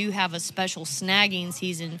actually do have a special snagging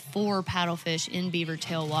season for paddlefish in beaver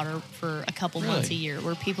tailwater for a couple months a year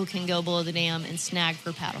where people can go below the dam and snag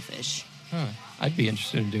for paddlefish. I'd be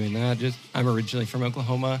interested in doing that. I'm originally from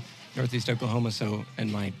Oklahoma, northeast Oklahoma,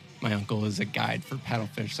 and my uncle is a guide for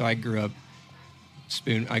paddlefish. So I grew up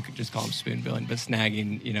I could just call them spoonbilling, but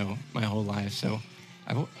snagging, my whole life. So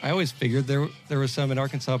I always figured there was some in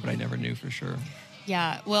Arkansas, but I never knew for sure.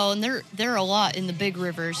 Yeah, well, and there are a lot in the big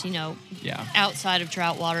rivers, outside of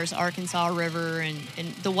trout waters, Arkansas River and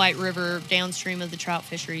the White River downstream of the trout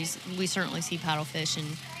fisheries. We certainly see paddlefish,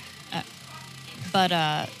 but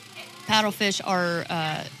paddlefish are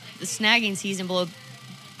the snagging season below.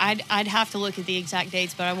 I'd have to look at the exact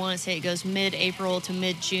dates, but I want to say it goes mid-April to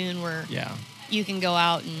mid-June, where you can go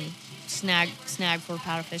out and snag for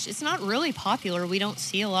paddlefish. It's not really popular. We don't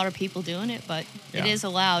see a lot of people doing it, but it is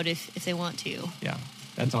allowed if they want to. Yeah,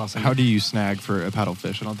 that's awesome. How do you snag for a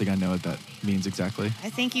paddlefish? I don't think I know what that means exactly. I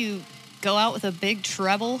think you go out with a big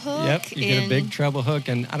treble hook. Yep, you get a big treble hook,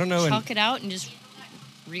 and I don't know. Chuck it out and just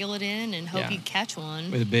reel it in and hope you catch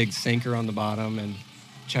one. With a big sinker on the bottom and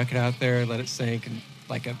chuck it out there, let it sink, and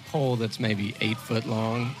like a pole that's maybe 8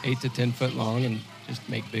 to 10 foot long, and just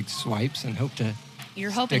make big swipes and hope to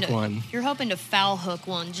stick one. You're hoping to foul hook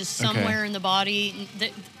one just somewhere in the body.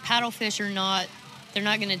 The paddlefish they're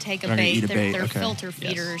not going to take a bait. They're filter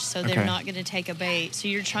feeders, so they're not going to take a bait. So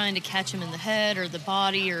you're trying to catch them in the head or the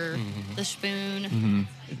body or the spoon.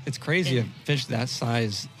 It's crazy a fish that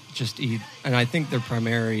size just eat, and I think their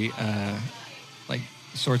primary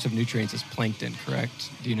source of nutrients is plankton, correct?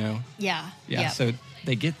 Do you know? Yeah. So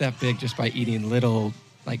they get that big just by eating little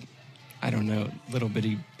little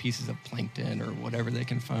bitty pieces of plankton or whatever they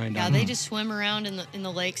can find. Yeah, they just swim around in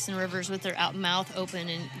the lakes and rivers with their mouth open,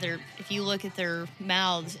 and if you look at their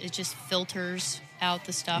mouths, it just filters out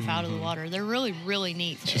the stuff out of the water. They're really, really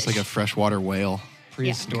neat fish. It's just like a freshwater whale.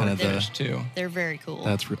 Prehistoric fish too. They're very cool.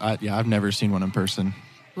 I've never seen one in person.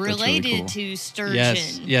 Related really cool. to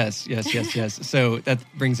sturgeon. Yes. So that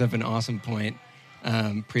brings up an awesome point.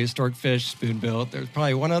 Prehistoric fish, spoonbill. There's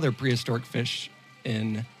probably one other prehistoric fish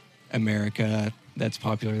in America that's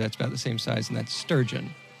popular, that's about the same size, and that's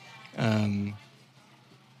sturgeon.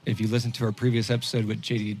 If you listen to our previous episode with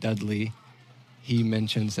J.D. Dudley, he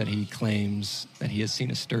mentions that he claims that he has seen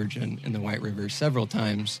a sturgeon in the White River several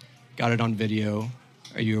times, got it on video.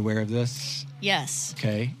 Are you aware of this? Yes.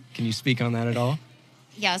 Okay. Can you speak on that at all?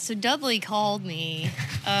 Yeah, so Dudley called me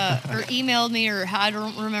or emailed me, or I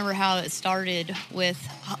don't remember how it started with,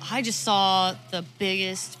 I just saw the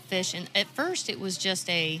biggest fish. And at first it was just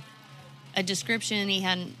a description. He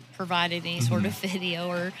hadn't provided any sort of video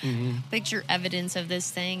or picture evidence of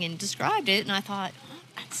this thing and described it. And I thought,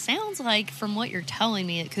 it sounds like from what you're telling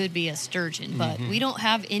me, it could be a sturgeon. But we don't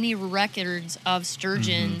have any records of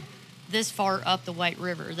sturgeon this far up the White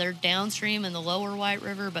River. They're downstream in the lower White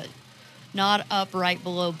River, but not up right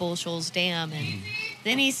below Bull Shoals Dam. And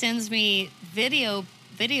then he sends me video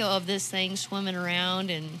of this thing swimming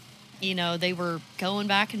around, and they were going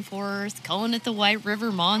back and forth, calling it the White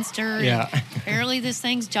River Monster. Yeah. And apparently this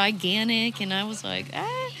thing's gigantic, and I was like,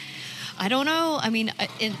 I don't know. I mean,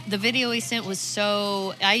 the video he sent was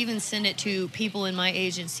so. I even sent it to people in my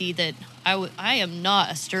agency that I am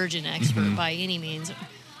not a sturgeon expert by any means,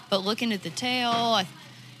 but looking at the tail,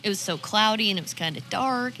 it was so cloudy and it was kind of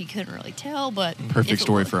dark. You couldn't really tell, but Perfect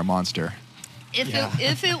story for a monster.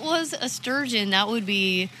 If it was a sturgeon, that would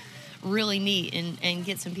be really neat and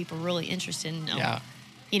get some people really interested.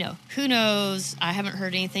 Who knows? I haven't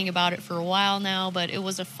heard anything about it for a while now, but it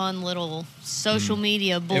was a fun little social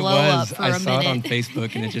media blow up for a minute. I saw it on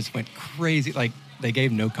Facebook and it just went crazy. Like, they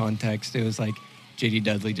gave no context. It was like J.D.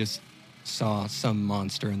 Dudley just saw some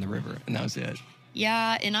monster in the river, and that was it.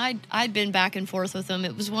 Yeah, and I'd been back and forth with him.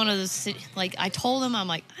 It was one of those, like, I told him, I'm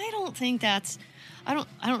like, I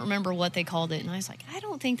don't remember what they called it. And I was like, I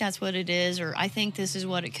don't think that's what it is, or I think this is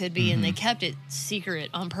what it could be. And they kept it secret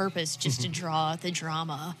on purpose just to draw out the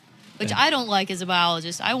drama, which I don't like as a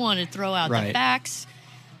biologist. I want to throw out the facts.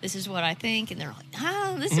 This is what I think. And they're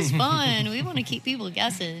like, this is fun. We want to keep people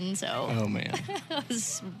guessing. So, oh, man. It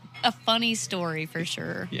was a funny story for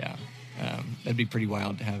sure. Yeah. That'd be pretty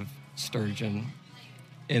wild to have sturgeon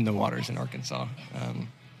in the waters in Arkansas.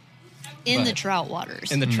 In the trout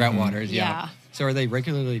waters. In the trout waters, yeah. Yeah. So are they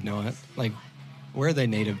regularly not? Like, where are they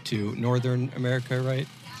native to? Northern America, right?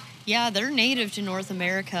 Yeah, they're native to North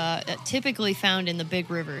America, typically found in the big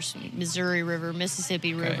rivers, Missouri River,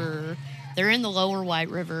 Mississippi River. They're in the lower White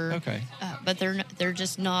River. Okay. But they're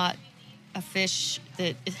just not a fish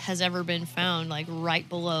that has ever been found, like, right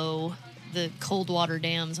below the cold water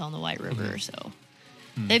dams on the White River. So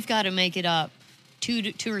they've got to make it up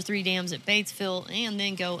two or three dams at Batesville, and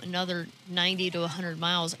then go another 90 to 100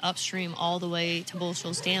 miles upstream all the way to Bull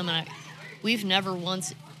Shoals Dam. And we've never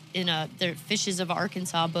once in the Fishes of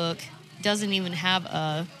Arkansas book doesn't even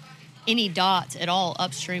have any dots at all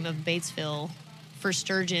upstream of Batesville for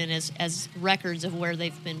sturgeon as records of where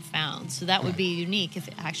they've been found. So that would be unique if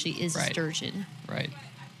it actually is a sturgeon. Right.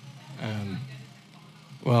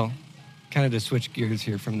 Well, kind of to switch gears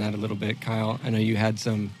here from that a little bit, Kyle, I know you had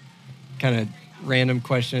some kind of random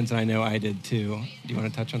questions, and I know I did too. Do you want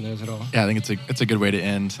to touch on those at all? Yeah, I think it's a good way to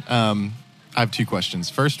end. I have two questions.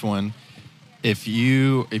 First one, if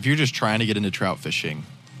you're just trying to get into trout fishing,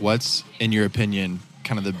 what's, in your opinion,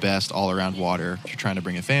 kind of the best all-around water? If you're trying to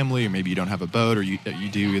bring a family, or maybe you don't have a boat, or you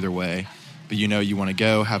do, either way, but you want to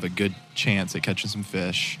go have a good chance at catching some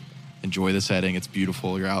fish, enjoy the setting. It's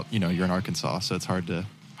beautiful. You're out, you're in Arkansas, so it's hard to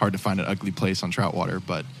find an ugly place on trout water,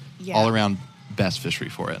 but all-around best fishery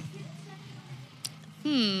for it.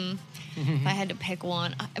 If I had to pick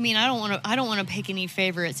one, I mean, I don't want to pick any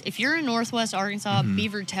favorites. If you're in Northwest Arkansas,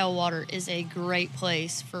 Beaver Tailwater is a great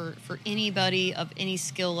place for anybody of any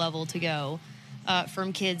skill level to go,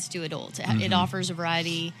 from kids to adults. It offers a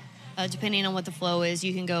variety. Depending on what the flow is,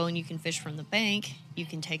 you can go and you can fish from the bank. You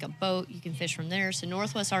can take a boat. You can fish from there. So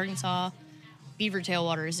Northwest Arkansas, Beaver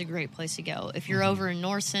Tailwater is a great place to go. If you're over in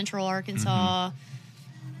North Central Arkansas,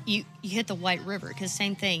 you hit the White River, because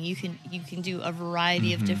same thing. You can do a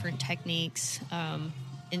variety of different techniques.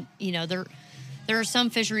 And there are some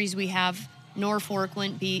fisheries we have. Norfolk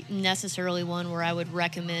wouldn't be necessarily one where I would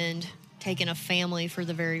recommend taking a family for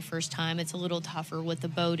the very first time. It's a little tougher with the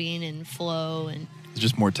boating and flow, and it's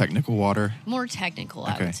just more technical water. More technical,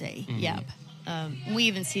 I would say. Yep. We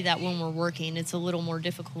even see that when we're working. It's a little more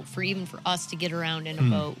difficult for us to get around in a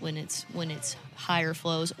boat when it's higher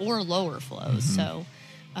flows or lower flows. So.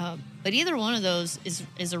 But either one of those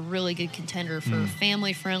is a really good contender for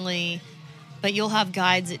family friendly, but you'll have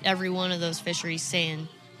guides at every one of those fisheries saying,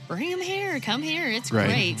 bring them here, come here, it's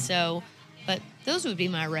great. So, but those would be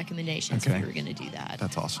my recommendations if you were going to do that.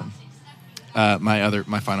 That's awesome.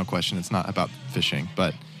 My final question, it's not about fishing,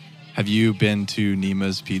 but have you been to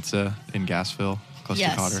Nima's Pizza in Gassville, close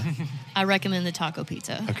to Cotter? I recommend the taco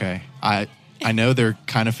pizza. Okay. I know they're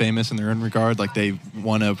kind of famous in their own regard, like they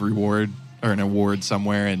won a reward or an award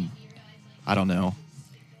somewhere, and I don't know.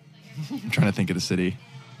 I'm trying to think of the city.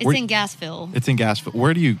 It's in Gassville. It's in Gassville.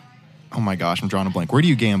 Where do you... Oh, my gosh, I'm drawing a blank. Where do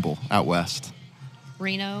you gamble out west?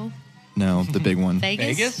 Reno, No, the big one.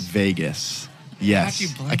 Vegas. Vegas. Yes. How'd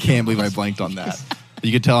you blank I can't on believe I Las blanked on that.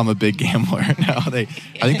 You could tell I'm a big gambler. No, I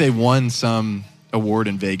think they won some award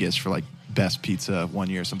in Vegas for like best pizza one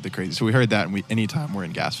year, something crazy. So we heard that, and anytime we're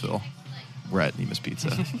in Gasville, we're at Neema's Pizza.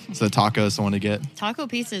 So the taco is the one to get. Taco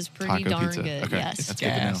pizza is pretty Taco darn pizza. good. Okay. Yes. That's good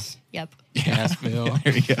to know. Yep. Gasville.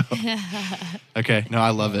 There you go. Okay. No, I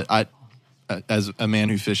love it. As a man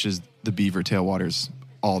who fishes the beaver tailwaters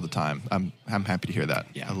all the time, I'm happy to hear that.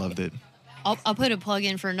 Yeah. I loved it. I'll put a plug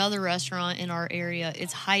in for another restaurant in our area.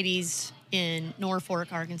 It's Heidi's in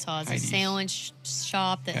Norfolk, Arkansas. It's Heidi's. a sandwich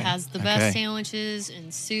shop that Okay. has the best sandwiches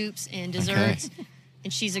and soups and desserts.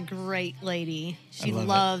 And she's a great lady. She love it.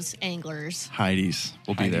 loves anglers. Heidi's.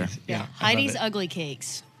 We'll be there. Heidi's. Yeah. I love Heidi's it. Ugly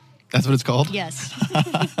Cakes. That's what it's called? Yes.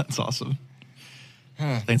 That's awesome.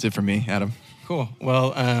 That's it for me, Adam. Cool.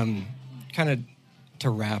 Well, kind of to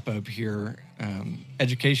wrap up here,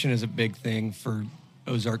 education is a big thing for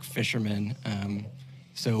Ozark fishermen.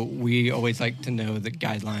 So we always like to know the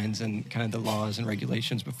guidelines and kind of the laws and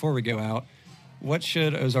regulations before we go out. What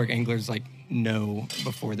should Ozark anglers know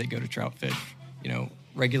before they go to trout fish?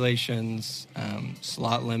 Regulations,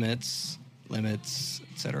 slot limits,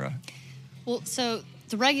 etc. Well, so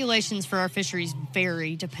the regulations for our fisheries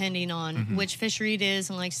vary depending on which fishery it is.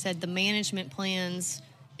 And like I said, the management plans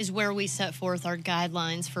is where we set forth our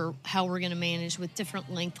guidelines for how we're going to manage with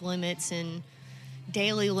different length limits and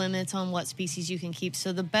daily limits on what species you can keep.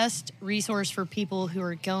 So the best resource for people who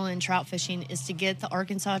are going trout fishing is to get the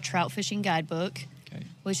Arkansas Trout Fishing Guidebook, Okay.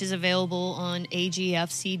 which is available on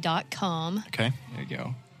agfc.com. Okay. There you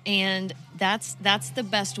go. And that's the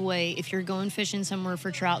best way if you're going fishing somewhere for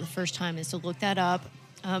trout the first time is to look that up.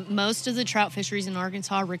 Most of the trout fisheries in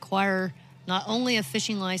Arkansas require not only a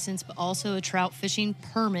fishing license but also a trout fishing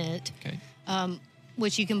permit, Okay.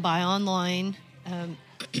 which you can buy online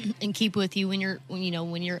and keep with you when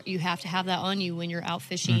you have to have that on you when you're out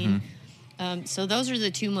fishing. So those are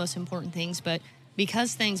the two most important things. But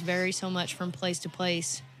because things vary so much from place to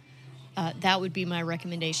place, that would be my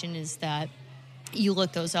recommendation is that you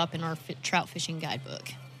look those up in our trout fishing guidebook.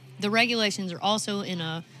 The regulations are also in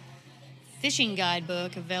a fishing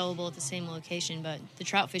guidebook available at the same location, but the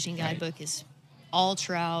trout fishing guidebook is all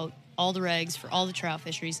trout, all the regs for all the trout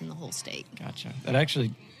fisheries in the whole state. Gotcha. That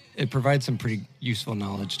actually, it provides some pretty useful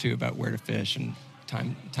knowledge too about where to fish and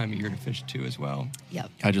time of year to fish too as well. Yep.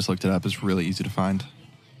 I just looked it up. It's really easy to find.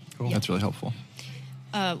 Cool. That's really helpful.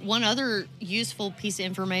 One other useful piece of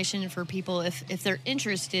information for people, if they're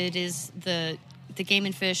interested, is the Game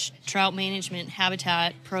and Fish Trout Management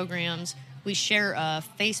Habitat programs. We share a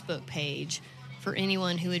Facebook page for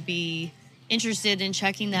anyone who would be interested in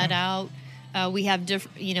checking that out. We have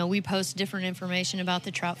we post different information about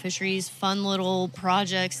the trout fisheries, fun little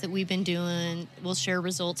projects that we've been doing. We'll share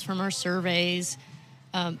results from our surveys.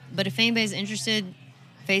 But if anybody's interested,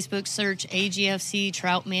 Facebook search AGFC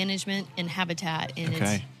Trout Management and Habitat, and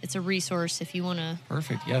Okay. it's a resource if you want to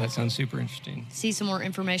Perfect. Yeah, that sounds super interesting. see some more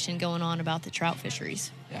information going on about the trout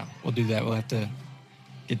fisheries. Yeah, we'll do that. We'll have to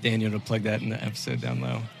get Daniel to plug that in the episode down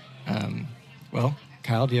low. Well,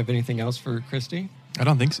 Kyle, do you have anything else for Christy? I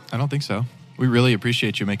don't think so. We really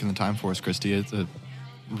appreciate you making the time for us, Christy. It's a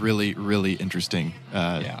really, really interesting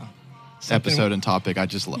Yeah. episode and topic. I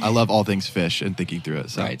love all things fish and thinking through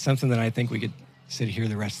it. So. Right, something that I think we could sit here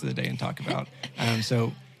the rest of the day and talk about.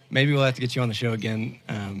 So maybe we'll have to get you on the show again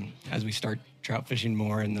as we start trout fishing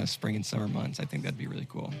more in the spring and summer months. I think that'd be really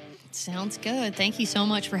cool. Sounds good. Thank you so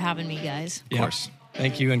much for having me, guys. Of course.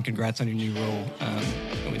 Thank you, and congrats on your new role.